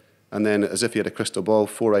in. And then, as if you had a crystal ball,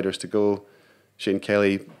 4 riders to go, Shane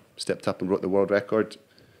Kelly stepped up and broke the world record,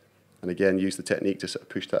 and again used the technique to sort of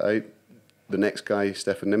push that out. The next guy,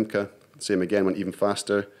 Stefan Nimke, same again, went even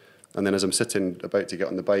faster. And then as I'm sitting about to get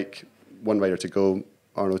on the bike, 1 rider to go,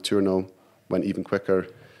 Arno Turno, went even quicker,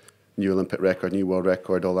 new Olympic record, new world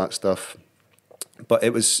record, all that stuff. But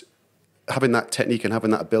it was having that technique and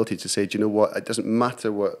having that ability to say, do you know what, it doesn't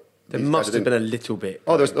matter what... There must have been a little bit.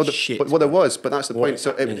 Oh, there's shit. Well, there was, but that's the point.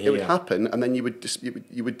 So it would happen, and then you would.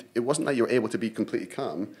 It wasn't that you were able to be completely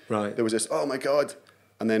calm. Right. There was this, oh my God,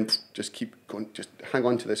 and then just keep going. Just hang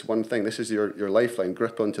on to this one thing. This is your lifeline.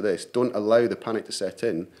 Grip onto this. Don't allow the panic to set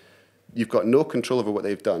in. you've got no control over what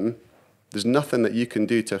they've done. There's nothing that you can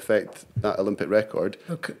do to affect that Olympic record.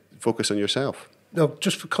 Okay. Focus on yourself. No,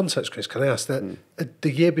 just for context, Chris, can I ask that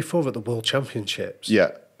the year before at the World Championships,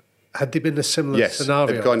 had there been a similar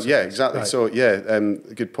scenario? Exactly. Right. So,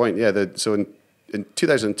 good point. Yeah, so in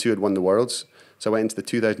 2002, I'd won the Worlds. So I went into the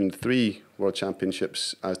 2003 World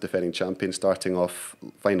Championships as defending champion, starting off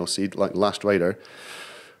final seed, like last rider.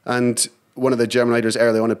 And one of the German riders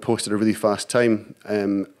early on had posted a really fast time,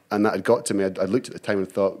 and that had got to me. I looked at the time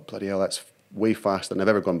and thought, bloody hell, that's way faster than I've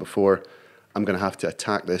ever gone before. I'm going to have to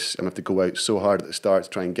attack this. I'm going to have to go out so hard at the start to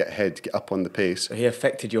try and get ahead, get up on the pace. So he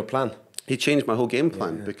affected your plan? He changed my whole game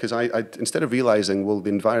plan because I instead of realising, well, the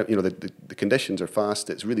environment, the conditions are fast,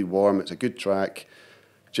 it's really warm, it's a good track,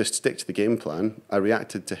 just stick to the game plan. I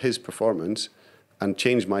reacted to his performance and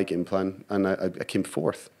changed my game plan, and I came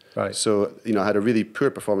fourth. Right. So, I had a really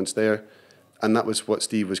poor performance there, and that was what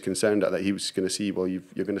Steve was concerned at, that he was going to see, well, you're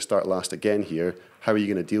going to start last again here. How are you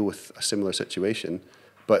going to deal with a similar situation?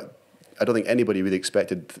 But I don't think anybody really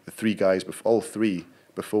expected all three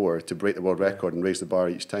before, to break the world record and raise the bar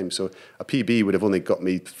each time. So a PB would have only got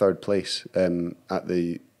me third place at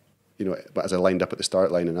the, as I lined up at the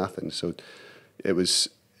start line in Athens. So it was,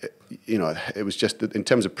 it was just in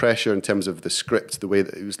terms of pressure, in terms of the script, the way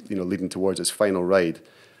that it was, leading towards his final ride.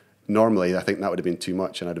 Normally, I think that would have been too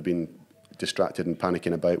much, and I'd have been distracted and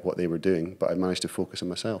panicking about what they were doing, but I managed to focus on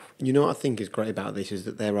myself. You know what I think is great about this is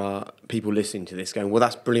that there are people listening to this going, well,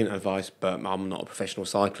 that's brilliant advice, but I'm not a professional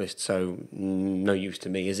cyclist, so no use to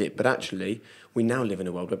me, is it? But actually, we now live in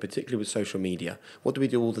a world where, particularly with social media, what do we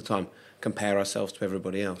do all the time? Compare ourselves to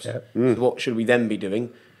everybody else. Yeah. So what should we then be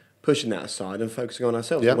doing? Pushing that aside and focusing on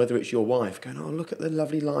ourselves. Yeah. And whether it's your wife going, oh, look at the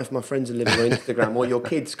lovely life my friends are living on Instagram, or your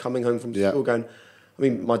kids coming home from school going, I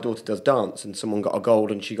mean, my daughter does dance, and someone got a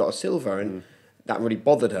gold and she got a silver, and that really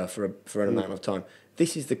bothered her for an amount of time.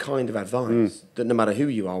 This is the kind of advice that no matter who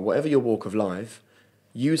you are, whatever your walk of life,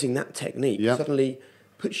 using that technique suddenly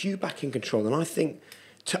puts you back in control. And I think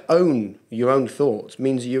to own your own thoughts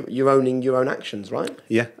means you're owning your own actions, right?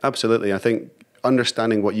 Yeah, absolutely. I think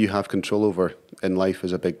understanding what you have control over in life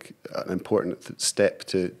is an important step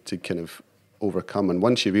to kind of overcome. And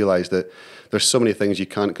once you realise that there's so many things you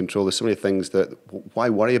can't control, there's so many things that, why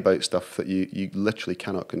worry about stuff that you literally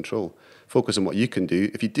cannot control? Focus on what you can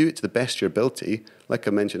do. If you do it to the best of your ability, like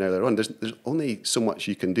I mentioned earlier on, there's only so much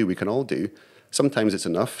you can do, we can all do. Sometimes it's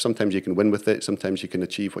enough, sometimes you can win with it, sometimes you can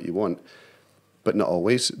achieve what you want, but not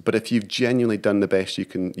always. But if you've genuinely done the best you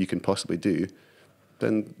can possibly do,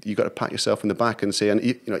 then you've got to pat yourself on the back and say, and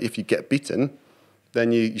if you get beaten,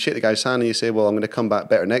 then you shake the guy's hand and you say, well, I'm going to come back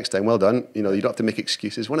better next time. Well done. You don't have to make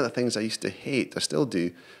excuses. One of the things I used to hate, I still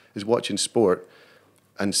do, is watching sport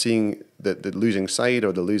and seeing the losing side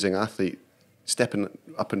or the losing athlete stepping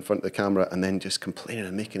up in front of the camera and then just complaining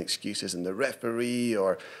and making excuses, and the referee,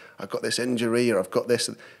 or I've got this injury, or I've got this.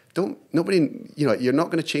 You're not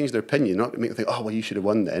going to change their opinion. You're not going to make them think, oh, well, you should have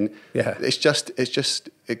won then. Yeah. It's just,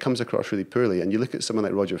 it comes across really poorly. And you look at someone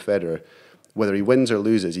like Roger Federer, whether he wins or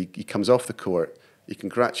loses, he comes off the court, he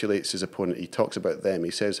congratulates his opponent, he talks about them,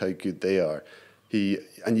 he says how good they are.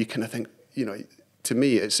 And you kind of think, to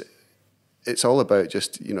me, it's all about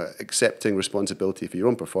just, accepting responsibility for your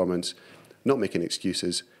own performance, not making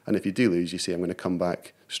excuses. And if you do lose, you say, I'm going to come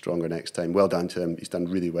back stronger next time. Well done to him. He's done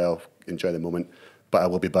really well. Enjoy the moment. But I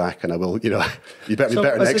will be back, and I will, you better be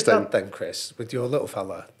better next time. Then, Chris, with your little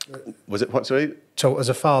fella? Was it what, sorry? So as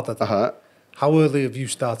a father, how early have you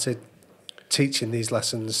started teaching these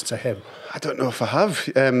lessons to him? I don't know if I have.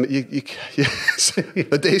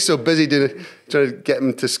 The day's so busy trying to get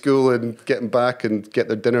them to school and get them back and get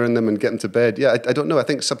their dinner in them and get them to bed. Yeah, I don't know. I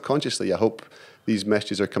think subconsciously, I hope these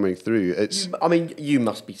messages are coming through. You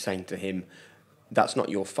must be saying to him, that's not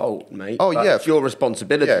your fault, mate. Oh, yeah. It's your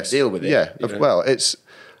responsibility to deal with it. Yeah, well,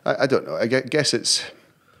 I don't know. I guess it's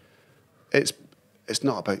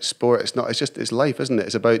not about sport. It's life, isn't it?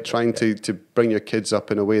 It's about trying to bring your kids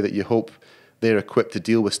up in a way that you hope they're equipped to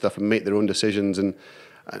deal with stuff and make their own decisions, and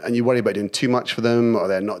you worry about doing too much for them, or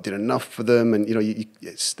they're not doing enough for them, and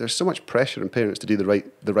there's so much pressure on parents to do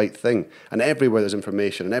the right thing, and everywhere there's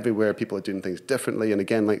information, and everywhere people are doing things differently, and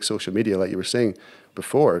again, like social media, like you were saying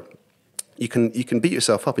before, you can beat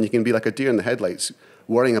yourself up, and you can be like a deer in the headlights,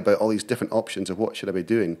 worrying about all these different options of what should I be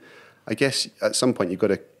doing. I guess at some point you've got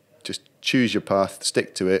to just choose your path,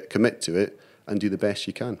 stick to it, commit to it, and do the best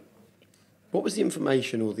you can. What was the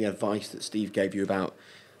information or the advice that Steve gave you about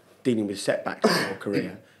dealing with setbacks in your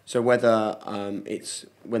career? So whether it's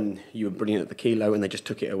when you were brilliant at the kilo and they just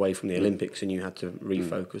took it away from the Olympics and you had to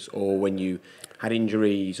refocus, or when you had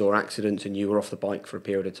injuries or accidents and you were off the bike for a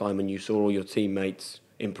period of time and you saw all your teammates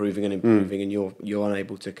improving and improving, and you're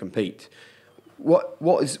unable to compete. What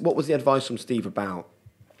was the advice from Steve about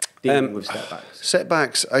dealing with setbacks?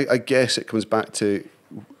 Setbacks, I guess it comes back to,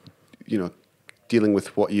 dealing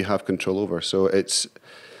with what you have control over. So it's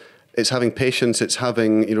having patience, it's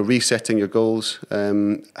having, resetting your goals.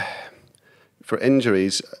 For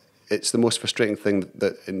injuries, it's the most frustrating thing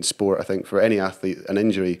that in sport, I think, for any athlete, an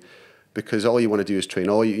injury, because all you want to do is train.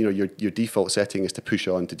 Your default setting is to push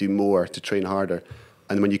on, to do more, to train harder.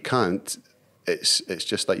 And when you can't, it's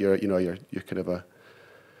just like you're kind of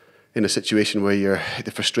in a situation where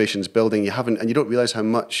the frustration's building. And you don't realize how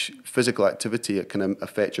much physical activity it can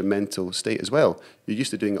affect your mental state as well. You're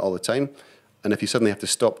used to doing it all the time, and if you suddenly have to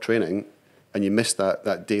stop training, and you miss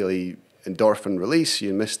that daily endorphin release,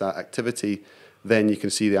 you miss that activity, then you can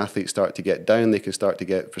see the athletes start to get down. They can start to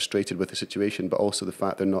get frustrated with the situation, but also the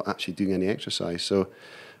fact they're not actually doing any exercise. So,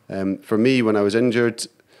 for me, when I was injured,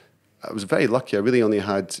 I was very lucky. I really only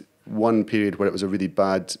had one period where it was a really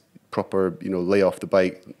bad, proper, lay off the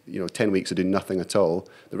bike, 10 weeks of doing nothing at all.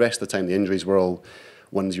 The rest of the time, the injuries were all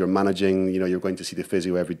ones you're managing, you're going to see the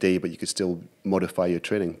physio every day, but you could still modify your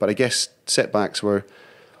training. But I guess setbacks were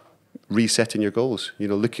resetting your goals,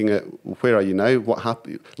 looking at where are you now, what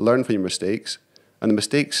happened, learn from your mistakes. And the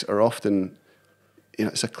mistakes are often,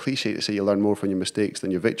 it's a cliche to say you learn more from your mistakes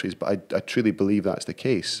than your victories, but I truly believe that's the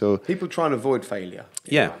case. So people try and avoid failure.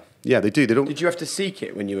 Yeah, they do. They don't. Did you have to seek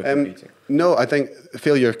it when you were competing? No, I think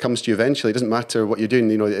failure comes to you eventually. It doesn't matter what you're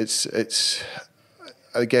doing. It's.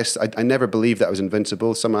 I guess I never believed that I was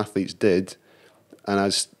invincible. Some athletes did, and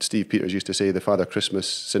as Steve Peters used to say, the Father Christmas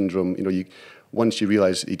syndrome. Once you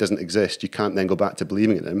realise he doesn't exist, you can't then go back to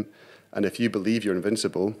believing in him. And if you believe you're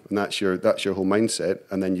invincible, and that's your whole mindset,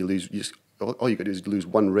 and then you lose, all you got to do is lose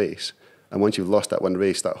one race. And once you've lost that one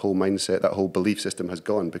race, that whole mindset, that whole belief system has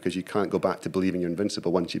gone, because you can't go back to believing you're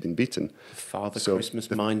invincible once you've been beaten. Father Christmas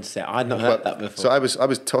mindset. I'd not heard that before. So I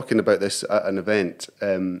was talking about this at an event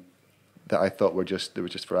that I thought were just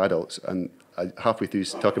for adults, and halfway through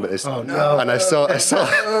talking about this, and I saw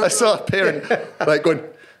a parent like going,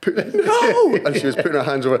 no, and she was putting her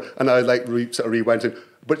hands over, and I sort of rewind,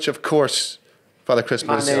 which of course Father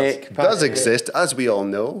Christmas does exist, as we all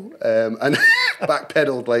know, and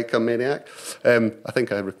backpedaled like a maniac. I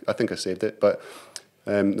think I saved it, but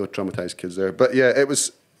no traumatized kids there. But yeah, it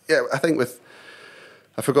was. Yeah, I think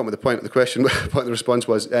I forgot what the point of the question, what the point of the response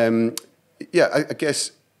was. I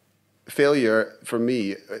guess failure for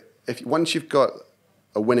me, once you've got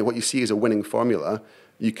what you see as a winning formula,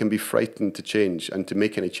 you can be frightened to change and to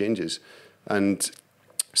make any changes. And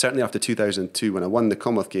certainly after 2002, when I won the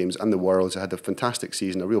Commonwealth Games and the Worlds, I had a fantastic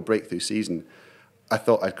season, a real breakthrough season. I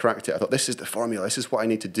thought I'd cracked it. I thought, this is the formula. This is what I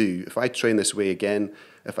need to do. If I train this way again,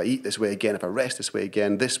 if I eat this way again, if I rest this way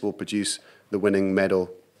again, this will produce the winning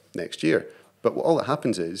medal next year. But all that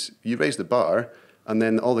happens is you raise the bar, and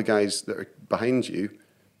then all the guys that are behind you,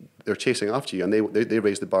 they're chasing after you, and they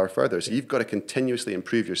raise the bar further. So you've got to continuously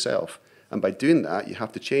improve yourself. And by doing that, you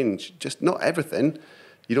have to change just not everything.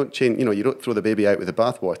 You don't change, you don't throw the baby out with the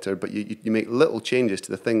bathwater, but you make little changes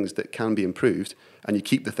to the things that can be improved, and you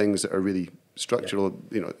keep the things that are really structural,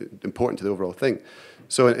 important to the overall thing.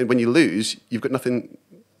 So when you lose, you've got nothing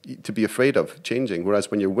to be afraid of changing. Whereas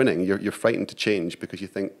when you're winning, you're frightened to change because you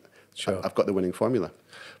think, sure, I've got the winning formula.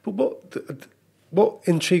 But what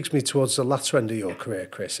intrigues me towards the latter end of your career,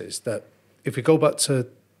 Chris, is that if we go back to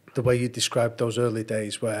the way you described those early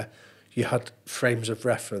days where you had frames of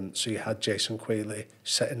reference, so you had Jason Quealy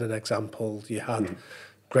setting an example, you had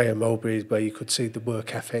Graham Mowbray, where you could see the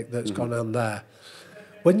work ethic that's gone on there.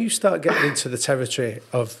 When you start getting into the territory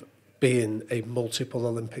of being a multiple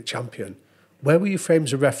Olympic champion, where were your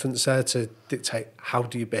frames of reference there to dictate how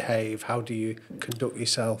do you behave, how do you conduct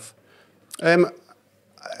yourself?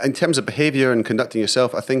 In terms of behaviour and conducting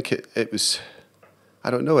yourself, I think it was,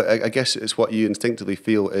 I don't know, I guess it's what you instinctively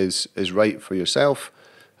feel is right for yourself.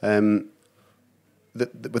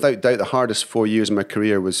 Without doubt, the hardest 4 years of my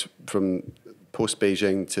career was from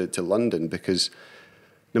post-Beijing to London, because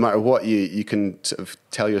no matter what you can sort of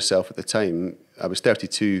tell yourself at the time, I was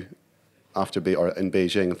 32 in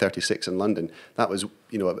Beijing and 36 in London. That was,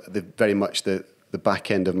 very much the back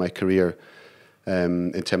end of my career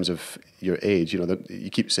in terms of your age. You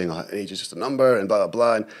keep saying, age is just a number and blah,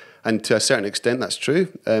 blah, blah. And to a certain extent, that's true.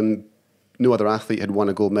 No other athlete had won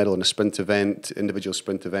a gold medal in a sprint event, individual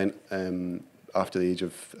sprint event, after the age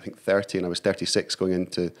of, I think, 30, and I was 36 going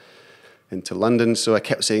into London. So I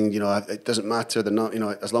kept saying, it doesn't matter, they're not,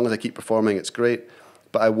 as long as I keep performing, it's great.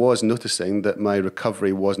 But I was noticing that my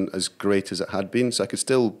recovery wasn't as great as it had been, so I could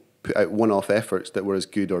still put out one-off efforts that were as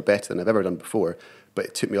good or better than I've ever done before, but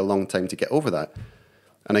it took me a long time to get over that.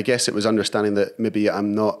 And I guess it was understanding that maybe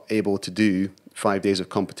I'm not able to do 5 days of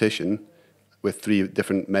competition with 3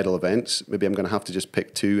 different medal events. Maybe I'm going to have to just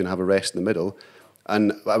pick 2 and have a rest in the middle.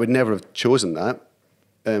 And I would never have chosen that.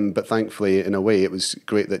 But thankfully, in a way, it was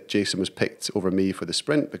great that Jason was picked over me for the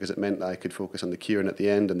sprint, because it meant that I could focus on the keirin at the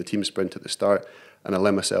end and the team sprint at the start and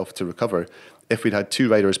allow myself to recover. If we'd had 2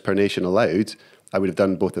 riders per nation allowed, I would have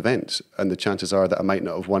done both events. And the chances are that I might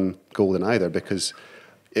not have won gold in either, because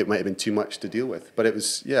it might have been too much to deal with. But it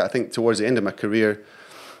was, I think towards the end of my career,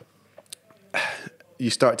 you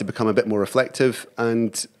start to become a bit more reflective,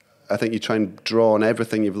 and I think you try and draw on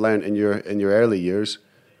everything you've learned in your early years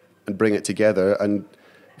and bring it together. And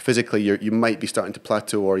physically, you might be starting to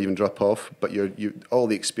plateau or even drop off, but you all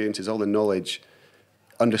the experiences, all the knowledge,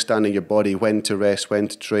 understanding your body, when to rest, when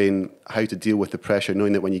to train, how to deal with the pressure,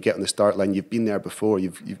 knowing that when you get on the start line, you've been there before.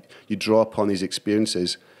 You draw upon these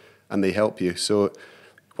experiences, and they help you. So,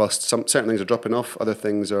 whilst certain things are dropping off, other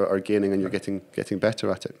things are gaining, and you're getting better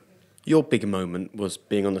at it. Your big moment was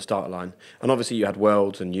being on the start line. And obviously you had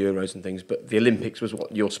Worlds and Euros and things, but the Olympics was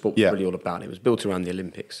what your sport was really all about. It was built around the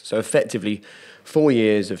Olympics. So effectively 4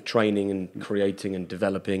 years of training and creating and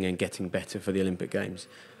developing and getting better for the Olympic Games.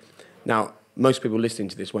 Now, most people listening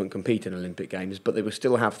to this won't compete in Olympic Games, but they will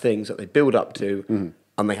still have things that they build up to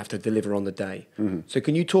and they have to deliver on the day. So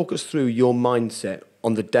can you talk us through your mindset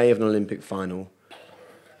on the day of an Olympic final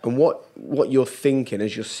and what you're thinking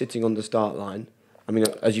as you're sitting on the start line? I mean,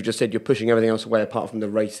 as you just said, you're pushing everything else away apart from the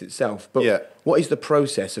race itself. But what is the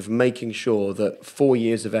process of making sure that 4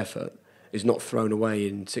 years of effort is not thrown away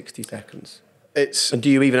in 60 seconds? And do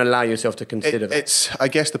you even allow yourself to consider that? I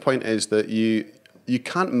guess the point is that you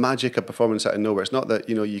can't magic a performance out of nowhere. It's not that,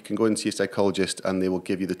 you can go and see a psychologist and they will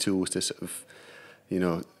give you the tools to sort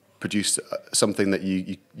of, produce something that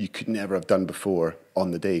you could never have done before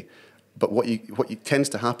on the day. But what tends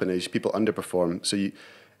to happen is people underperform. So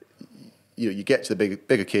you get to the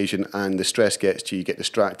big occasion and the stress gets to you, you get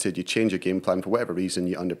distracted, you change your game plan for whatever reason,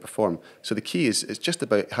 you underperform. So the key is it's just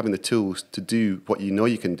about having the tools to do what you know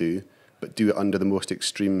you can do, but do it under the most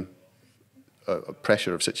extreme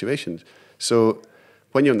pressure of situations. So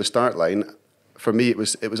when you're on the start line, for me it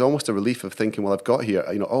was almost a relief of thinking, well, I've got here,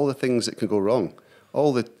 all the things that can go wrong,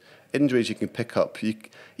 all the injuries you can pick up.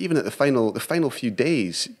 Even at the final few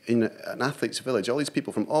days in an athlete's village, all these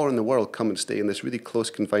people from all around the world come and stay in this really close,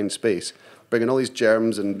 confined space, bringing all these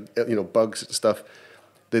germs and bugs and stuff.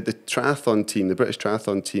 The triathlon team, the British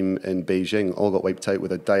triathlon team in Beijing, all got wiped out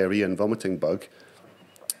with a diarrhea and vomiting bug,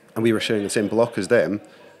 and we were sharing the same block as them.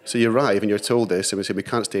 So you arrive and you're told this, and we say we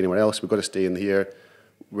can't stay anywhere else. We've got to stay in here.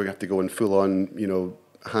 We're going to have to go in full on,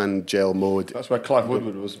 hand gel mode. That's where Clive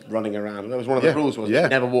Woodward was running around. That was one of the rules, wasn't it?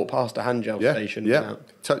 Never walk past a hand gel station.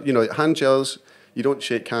 Hand gels, you don't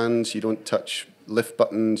shake hands, you don't touch lift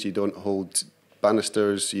buttons, you don't hold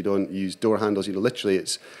banisters, you don't use door handles. Literally,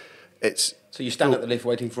 it's. So you stand at the lift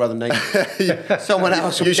waiting for other neighbours. Someone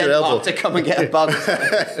else will get up to come and get a bug.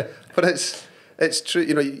 But it's true.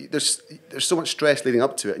 There's so much stress leading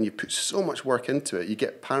up to it, and you put so much work into it. You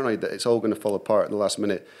get paranoid that it's all going to fall apart in the last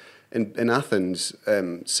minute. In Athens,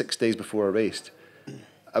 6 days before a race,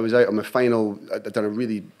 I was out on my final. I'd done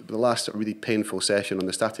the last really painful session on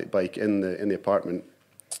the static bike in the apartment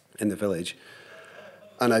in the village,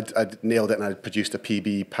 and I'd nailed it, and I'd produced a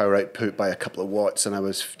PB power output by a couple of watts, and I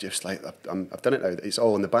was just like, I've done it now. It's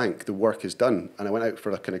all in the bank. The work is done, and I went out for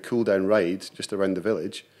a kind of cool down ride just around the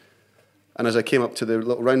village, and as I came up to the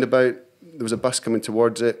little roundabout, there was a bus coming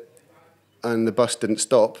towards it, and the bus didn't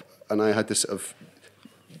stop, and I had to sort of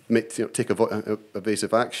take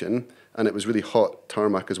evasive action, and it was really hot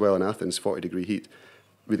tarmac as well in Athens, 40-degree heat,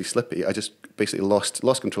 really slippy. I just basically lost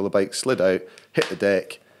control of the bike, slid out, hit the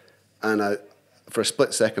deck, and for a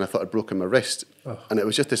split second I thought I'd broken my wrist. And it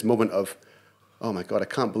was just this moment of, oh my God, I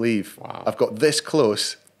can't believe I've got this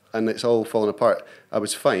close and it's all fallen apart. I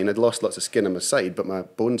was fine, I'd lost lots of skin on my side, but my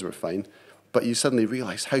bones were fine. But you suddenly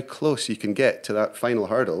realise how close you can get to that final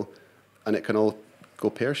hurdle, and it can all go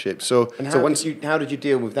pear-shaped. How did you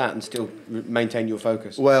deal with that and still maintain your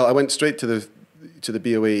focus? Well, I went straight to the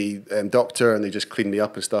BOE doctor, and they just cleaned me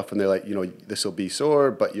up and stuff, and they're like, this will be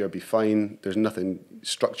sore, but you'll be fine. There's nothing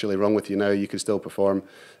structurally wrong with you now. You can still perform.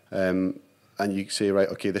 And you say, right,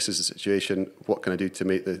 okay, this is the situation. What can I do to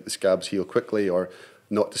make the scabs heal quickly, or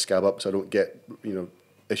not to scab up so I don't get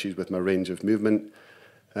issues with my range of movement?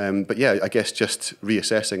 But yeah, I guess just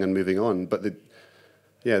reassessing and moving on. But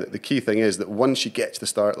the key thing is that once you get to the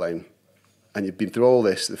start line and you've been through all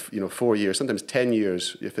this, 4 years, sometimes 10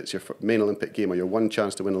 years, if it's your main Olympic game or your one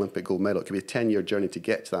chance to win an Olympic gold medal, it could be a 10-year journey to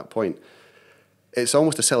get to that point. It's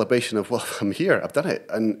almost a celebration of, well, I'm here, I've done it.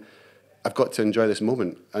 And I've got to enjoy this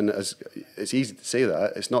moment. And as it's easy to say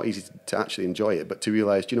that, it's not easy to actually enjoy it, but to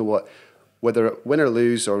realise, you know what, whether win or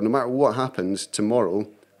lose, or no matter what happens tomorrow,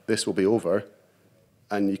 this will be over,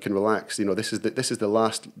 and you can relax. You know, this is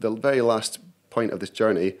the very last point of this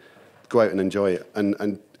journey. Go out and enjoy it, and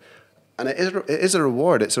it is a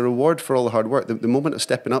reward. It's a reward for all the hard work. The moment of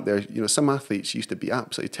stepping up there, you know, some athletes used to be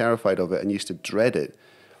absolutely terrified of it and used to dread it,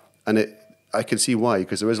 and I can see why,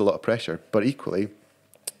 because there is a lot of pressure. But equally,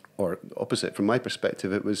 or opposite, from my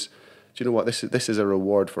perspective, it was, do you know what, this is a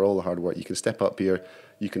reward for all the hard work. You can step up here,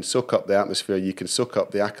 you can soak up the atmosphere, you can soak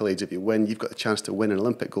up the accolades. If you win, you've got the chance to win an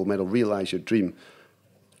Olympic gold medal, realise your dream.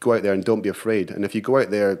 Go out there and don't be afraid. And if you go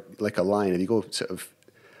out there like a lion, if you go sort of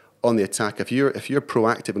on the attack, if you're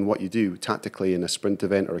proactive in what you do tactically in a sprint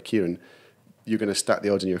event or a keirin, you're going to stack the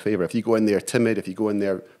odds in your favour. If you go in there timid, if you go in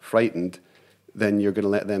there frightened, then you're going to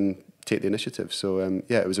let them take the initiative. So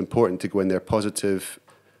it was important to go in there positive,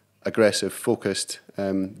 aggressive, focused,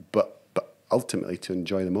 but ultimately to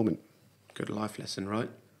enjoy the moment. Good life lesson, right?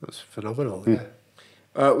 That's phenomenal.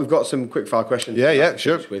 Yeah. We've got some quick fire questions. Yeah,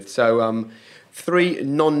 sure. With. So 3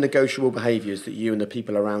 non-negotiable behaviours that you and the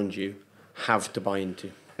people around you have to buy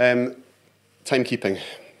into. Timekeeping.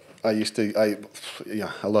 I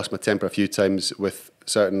lost my temper a few times with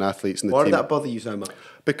certain athletes in the team. Why did that bother you so much?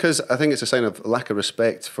 Because I think it's a sign of lack of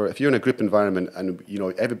respect for, if you're in a group environment and, you know,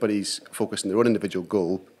 everybody's focused on their own individual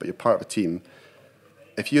goal, but you're part of a team.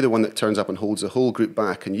 If you're the one that turns up and holds the whole group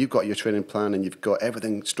back, and you've got your training plan and you've got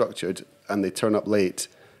everything structured, and they turn up late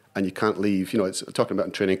and you can't leave, you know, it's talking about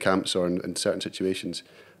in training camps or in certain situations,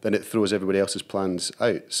 then it throws everybody else's plans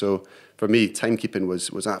out. So for me, timekeeping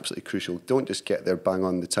was absolutely crucial. Don't just get there bang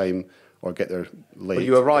on the time or get there late. Well,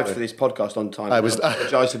 you arrived for this podcast on time. I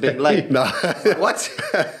apologise for being late. No. What?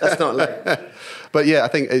 That's not late. But yeah, I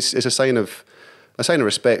think it's a sign of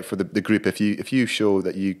respect for the group. If you show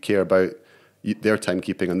that you care about their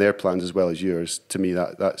timekeeping and their plans as well as yours, to me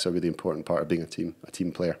that's a really important part of being a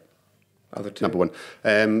team player. Other 2. Number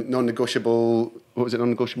 1, non-negotiable. What was it?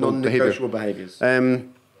 Non-negotiable behaviours.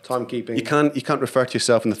 Timekeeping. You can't refer to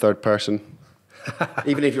yourself in the third person.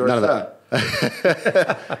 Even if you're a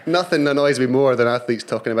sir. Nothing annoys me more than athletes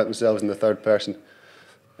talking about themselves in the third person.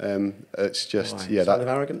 It's just Sign that of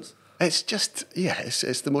arrogance. It's just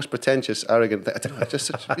it's the most pretentious, arrogant thing. I don't know. It's just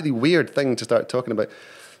such a really weird thing to start talking about.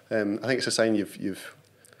 I think it's a sign you've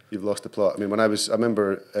lost the plot. I mean, I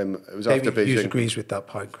remember it was after Beijing. Hughes agrees with that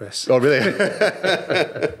point, Chris. Oh, really?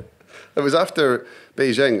 It was after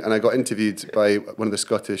Beijing, and I got interviewed by one of the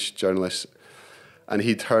Scottish journalists, and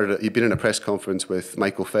he'd been in a press conference with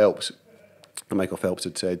Michael Phelps, and Michael Phelps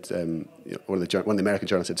had said, one of the American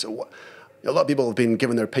journalists said, so what? A lot of people have been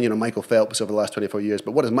giving their opinion on Michael Phelps over the last 24 years,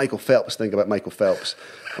 but what does Michael Phelps think about Michael Phelps?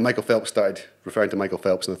 And Michael Phelps started referring to Michael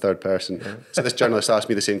Phelps in the third person. Yeah. So this journalist asked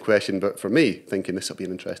me the same question, but for me, thinking this will be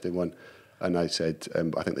an interesting one. And I said,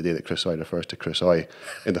 I think the day that Chris Hoy refers to Chris Hoy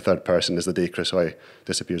in the third person is the day Chris Hoy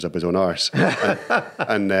disappears up his own arse.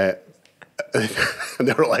 and they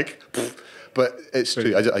were like, pfft. But it's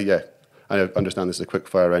true. I understand this is a quick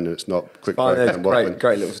fire round and it's not quick fire. It's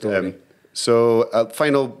great little story. So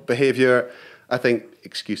final behaviour, I think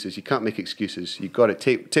excuses. You can't make excuses. You've got to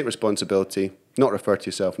take responsibility, not refer to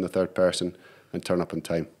yourself in the third person, and turn up on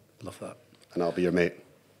time. Love that. And I'll be your mate.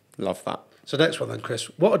 Love that. So next one then, Chris.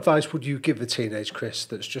 What advice would you give the teenage Chris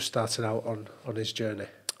that's just starting out on his journey?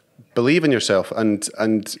 Believe in yourself and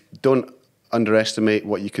don't underestimate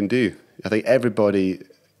what you can do. I think everybody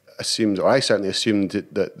assumes, or I certainly assumed,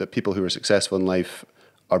 that people who are successful in life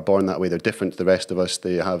are born that way. They're different to the rest of us.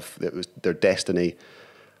 It was their destiny.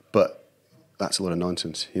 But that's a lot of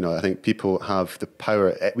nonsense. You know, I think people have the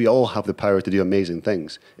power. We all have the power to do amazing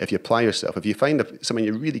things. If you apply yourself, if you find something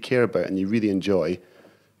you really care about and you really enjoy,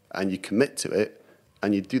 and you commit to it,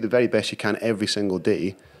 and you do the very best you can every single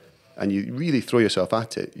day, and you really throw yourself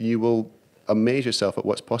at it, you will amaze yourself at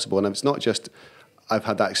what's possible. And it's not just, I've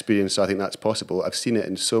had that experience, so I think that's possible. I've seen it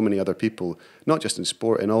in so many other people, not just in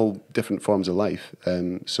sport, in all different forms of life.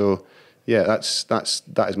 So, yeah,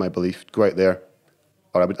 that is my belief. Go out there,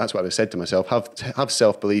 that's what I said to myself. Have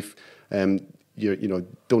self-belief.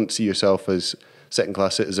 Don't see yourself as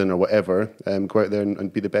second-class citizen or whatever. Go out there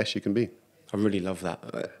and be the best you can be. I really love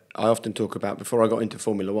that. I often talk about, before I got into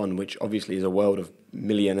Formula One, which obviously is a world of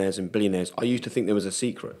millionaires and billionaires, I used to think there was a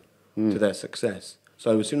secret to their success.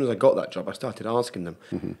 So as soon as I got that job, I started asking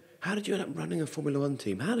them, how did you end up running a Formula One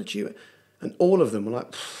team? How did you... And all of them were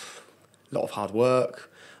like, a lot of hard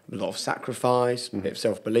work, a lot of sacrifice, a bit of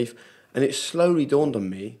self-belief. And it slowly dawned on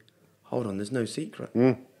me, hold on, there's no secret.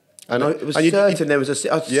 And it was certain there was a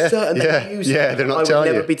certain that you used they're not I telling would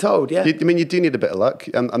you. never be told. Yeah, I mean, you do need a bit of luck.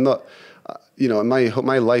 I'm not, you know, in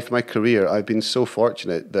my life, my career, I've been so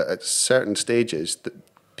fortunate that at certain stages that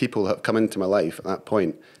people have come into my life at that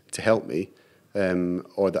point to help me,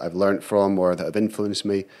 or that I've learnt from, or that have influenced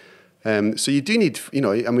me. So you do need, you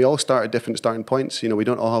know, and we all start at different starting points. You know, we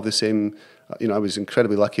don't all have the same. You know, I was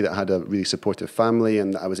incredibly lucky that I had a really supportive family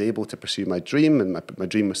and that I was able to pursue my dream, and my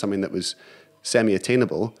dream was something that was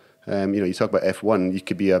semi-attainable. You know, you talk about F1, you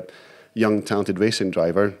could be a young, talented racing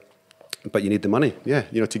driver, but you need the money. Yeah,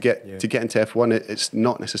 you know, to get into F1, it's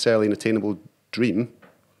not necessarily an attainable dream,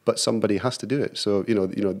 but somebody has to do it. So you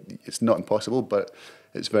know, it's not impossible, but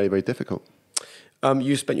it's very, very difficult.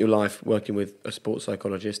 You spent your life working with a sports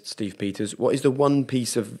psychologist, Steve Peters. What is the one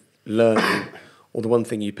piece of learning, or the one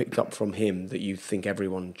thing you picked up from him that you think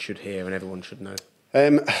everyone should hear and everyone should know?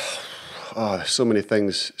 There's so many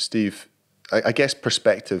things, Steve. I guess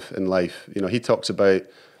perspective in life. You know, he talks about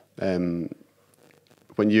if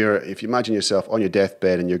you imagine yourself on your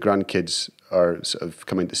deathbed and your grandkids are sort of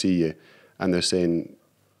coming to see you, and they're saying,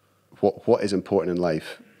 "What is important in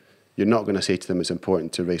life?" You're not going to say to them, "It's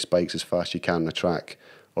important to race bikes as fast as you can on a track,"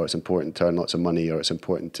 or "It's important to earn lots of money," or "It's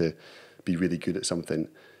important to be really good at something."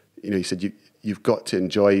 You know, he said you've got to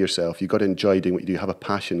enjoy yourself. You've got to enjoy doing what you do. Have a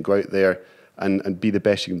passion. Go out there and be the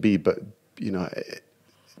best you can be. But you know,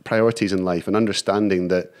 priorities in life and understanding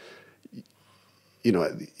that, you know,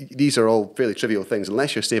 these are all fairly trivial things.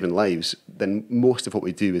 Unless you're saving lives, then most of what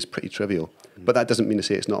we do is pretty trivial. But that doesn't mean to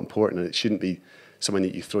say it's not important, and it shouldn't be something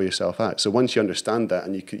that you throw yourself at. So once you understand that,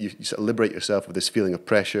 and you sort of liberate yourself of this feeling of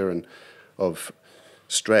pressure and of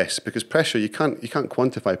stress, because pressure, you can't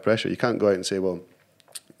quantify pressure. You can't go out and say, well,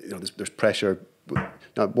 you know, there's pressure. Now,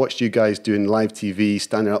 I've watched you guys doing live TV,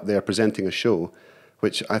 standing up there presenting a show,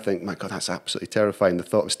 which I think, my God, that's absolutely terrifying. The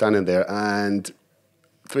thought of standing there and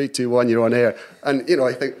 3, 2, 1, you're on air. And, you know,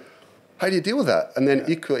 I think, how do you deal with that? And then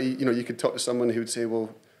equally, you know, you could talk to someone who would say,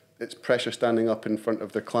 well, it's pressure standing up in front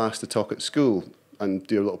of their class to talk at school and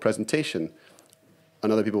do a little presentation.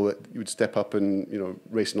 And other people that you would step up and, you know,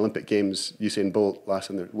 race in Olympic Games, Usain Bolt, last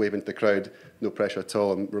and they're waving to the crowd, no pressure at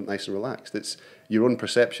all, and nice and relaxed. It's your own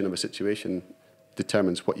perception of a situation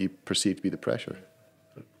determines what you perceive to be the pressure.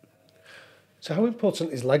 So how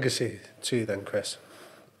important is legacy to you then, Chris?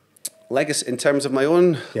 Legacy, in terms of my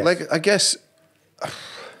own, Yes. I guess,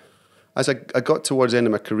 as I got towards the end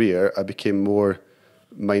of my career, I became more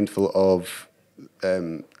mindful of,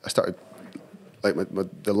 I started, like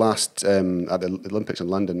the last, at the Olympics in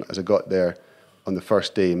London, as I got there on the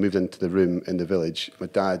first day, moved into the room in the village, my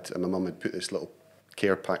dad and my mum had put this little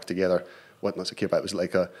care pack together. What, not a care pack, it was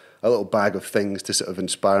like a little bag of things to sort of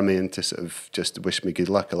inspire me and to sort of just wish me good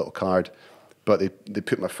luck, a little card. But they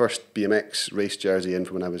put my first BMX race jersey in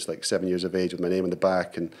from when I was like 7 years of age with my name on the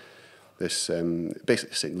back, and this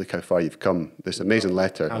basically saying, "Look how far you've come." This amazing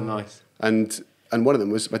letter. How nice. And one of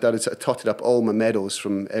them was my dad had sort of totted up all my medals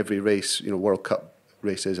from every race, you know, World Cup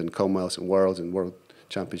races and Commonwealths and Worlds and World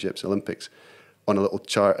Championships, Olympics, on a little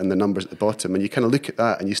chart and the numbers at the bottom. And you kind of look at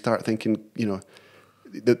that and you start thinking, you know,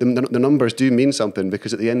 the numbers do mean something,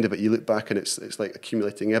 because at the end of it you look back and it's like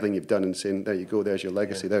accumulating everything you've done and saying, there you go, there's your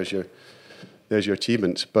legacy, there's your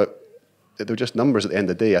achievements. But they're just numbers at the end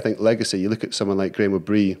of the day. I think legacy, you look at someone like Graham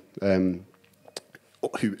O'Brien,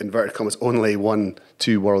 who, inverted commas, only won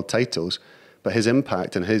 2 world titles, but his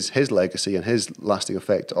impact and his legacy and his lasting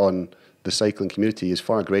effect on the cycling community is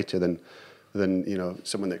far greater than you know,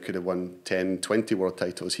 someone that could have won 10, 20 world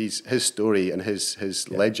titles. His story and his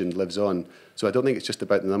legend lives on. So I don't think it's just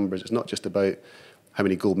about the numbers. It's not just about how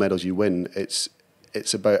many gold medals you win. It's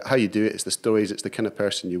about how you do it. It's the stories. It's the kind of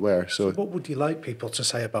person you were. So what would you like people to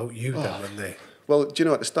say about you then when they... Well, do you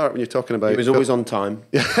know, at the start when you're talking about... He was always on time.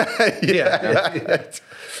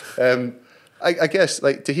 I guess,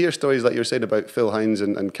 like, to hear stories like you're saying about Phil Hines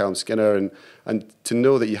and Callum Skinner, and to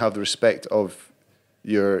know that you have the respect of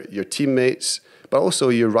your teammates, but also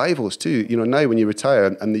your rivals too. You know, now when you retire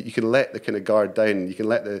and you can let the kind of guard down, you can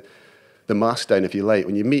let the mask down if you like.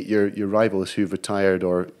 When you meet your rivals who've retired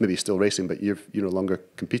or maybe still racing, but you're no longer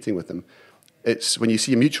competing with them, it's when you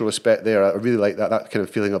see a mutual respect there. I really like that kind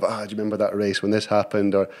of feeling of, do you remember that race when this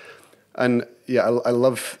happened? I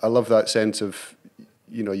love that sense of,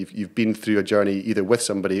 you know, you've been through a journey either with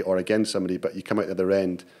somebody or against somebody, but you come out the other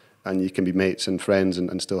end and you can be mates and friends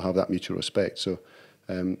and still have that mutual respect. So,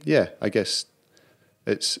 I guess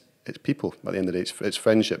it's people at the end of the day. It's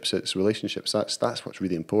friendships, it's relationships. That's what's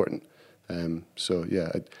really important. I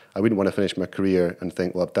wouldn't want to finish my career and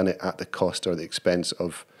think, well, I've done it at the cost or the expense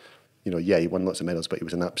of, you know, he won lots of medals, but he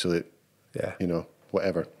was an absolute, you know,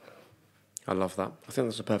 whatever. I love that. I think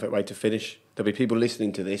that's a perfect way to finish. There'll be people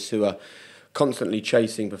listening to this who are constantly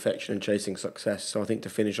chasing perfection and chasing success. So I think to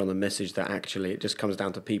finish on the message that actually it just comes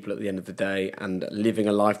down to people at the end of the day, and living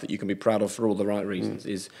a life that you can be proud of for all the right reasons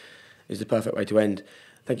is the perfect way to end.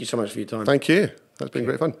 Thank you so much for your time. Thank you. That's been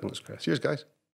great fun. That's great. Cheers, guys.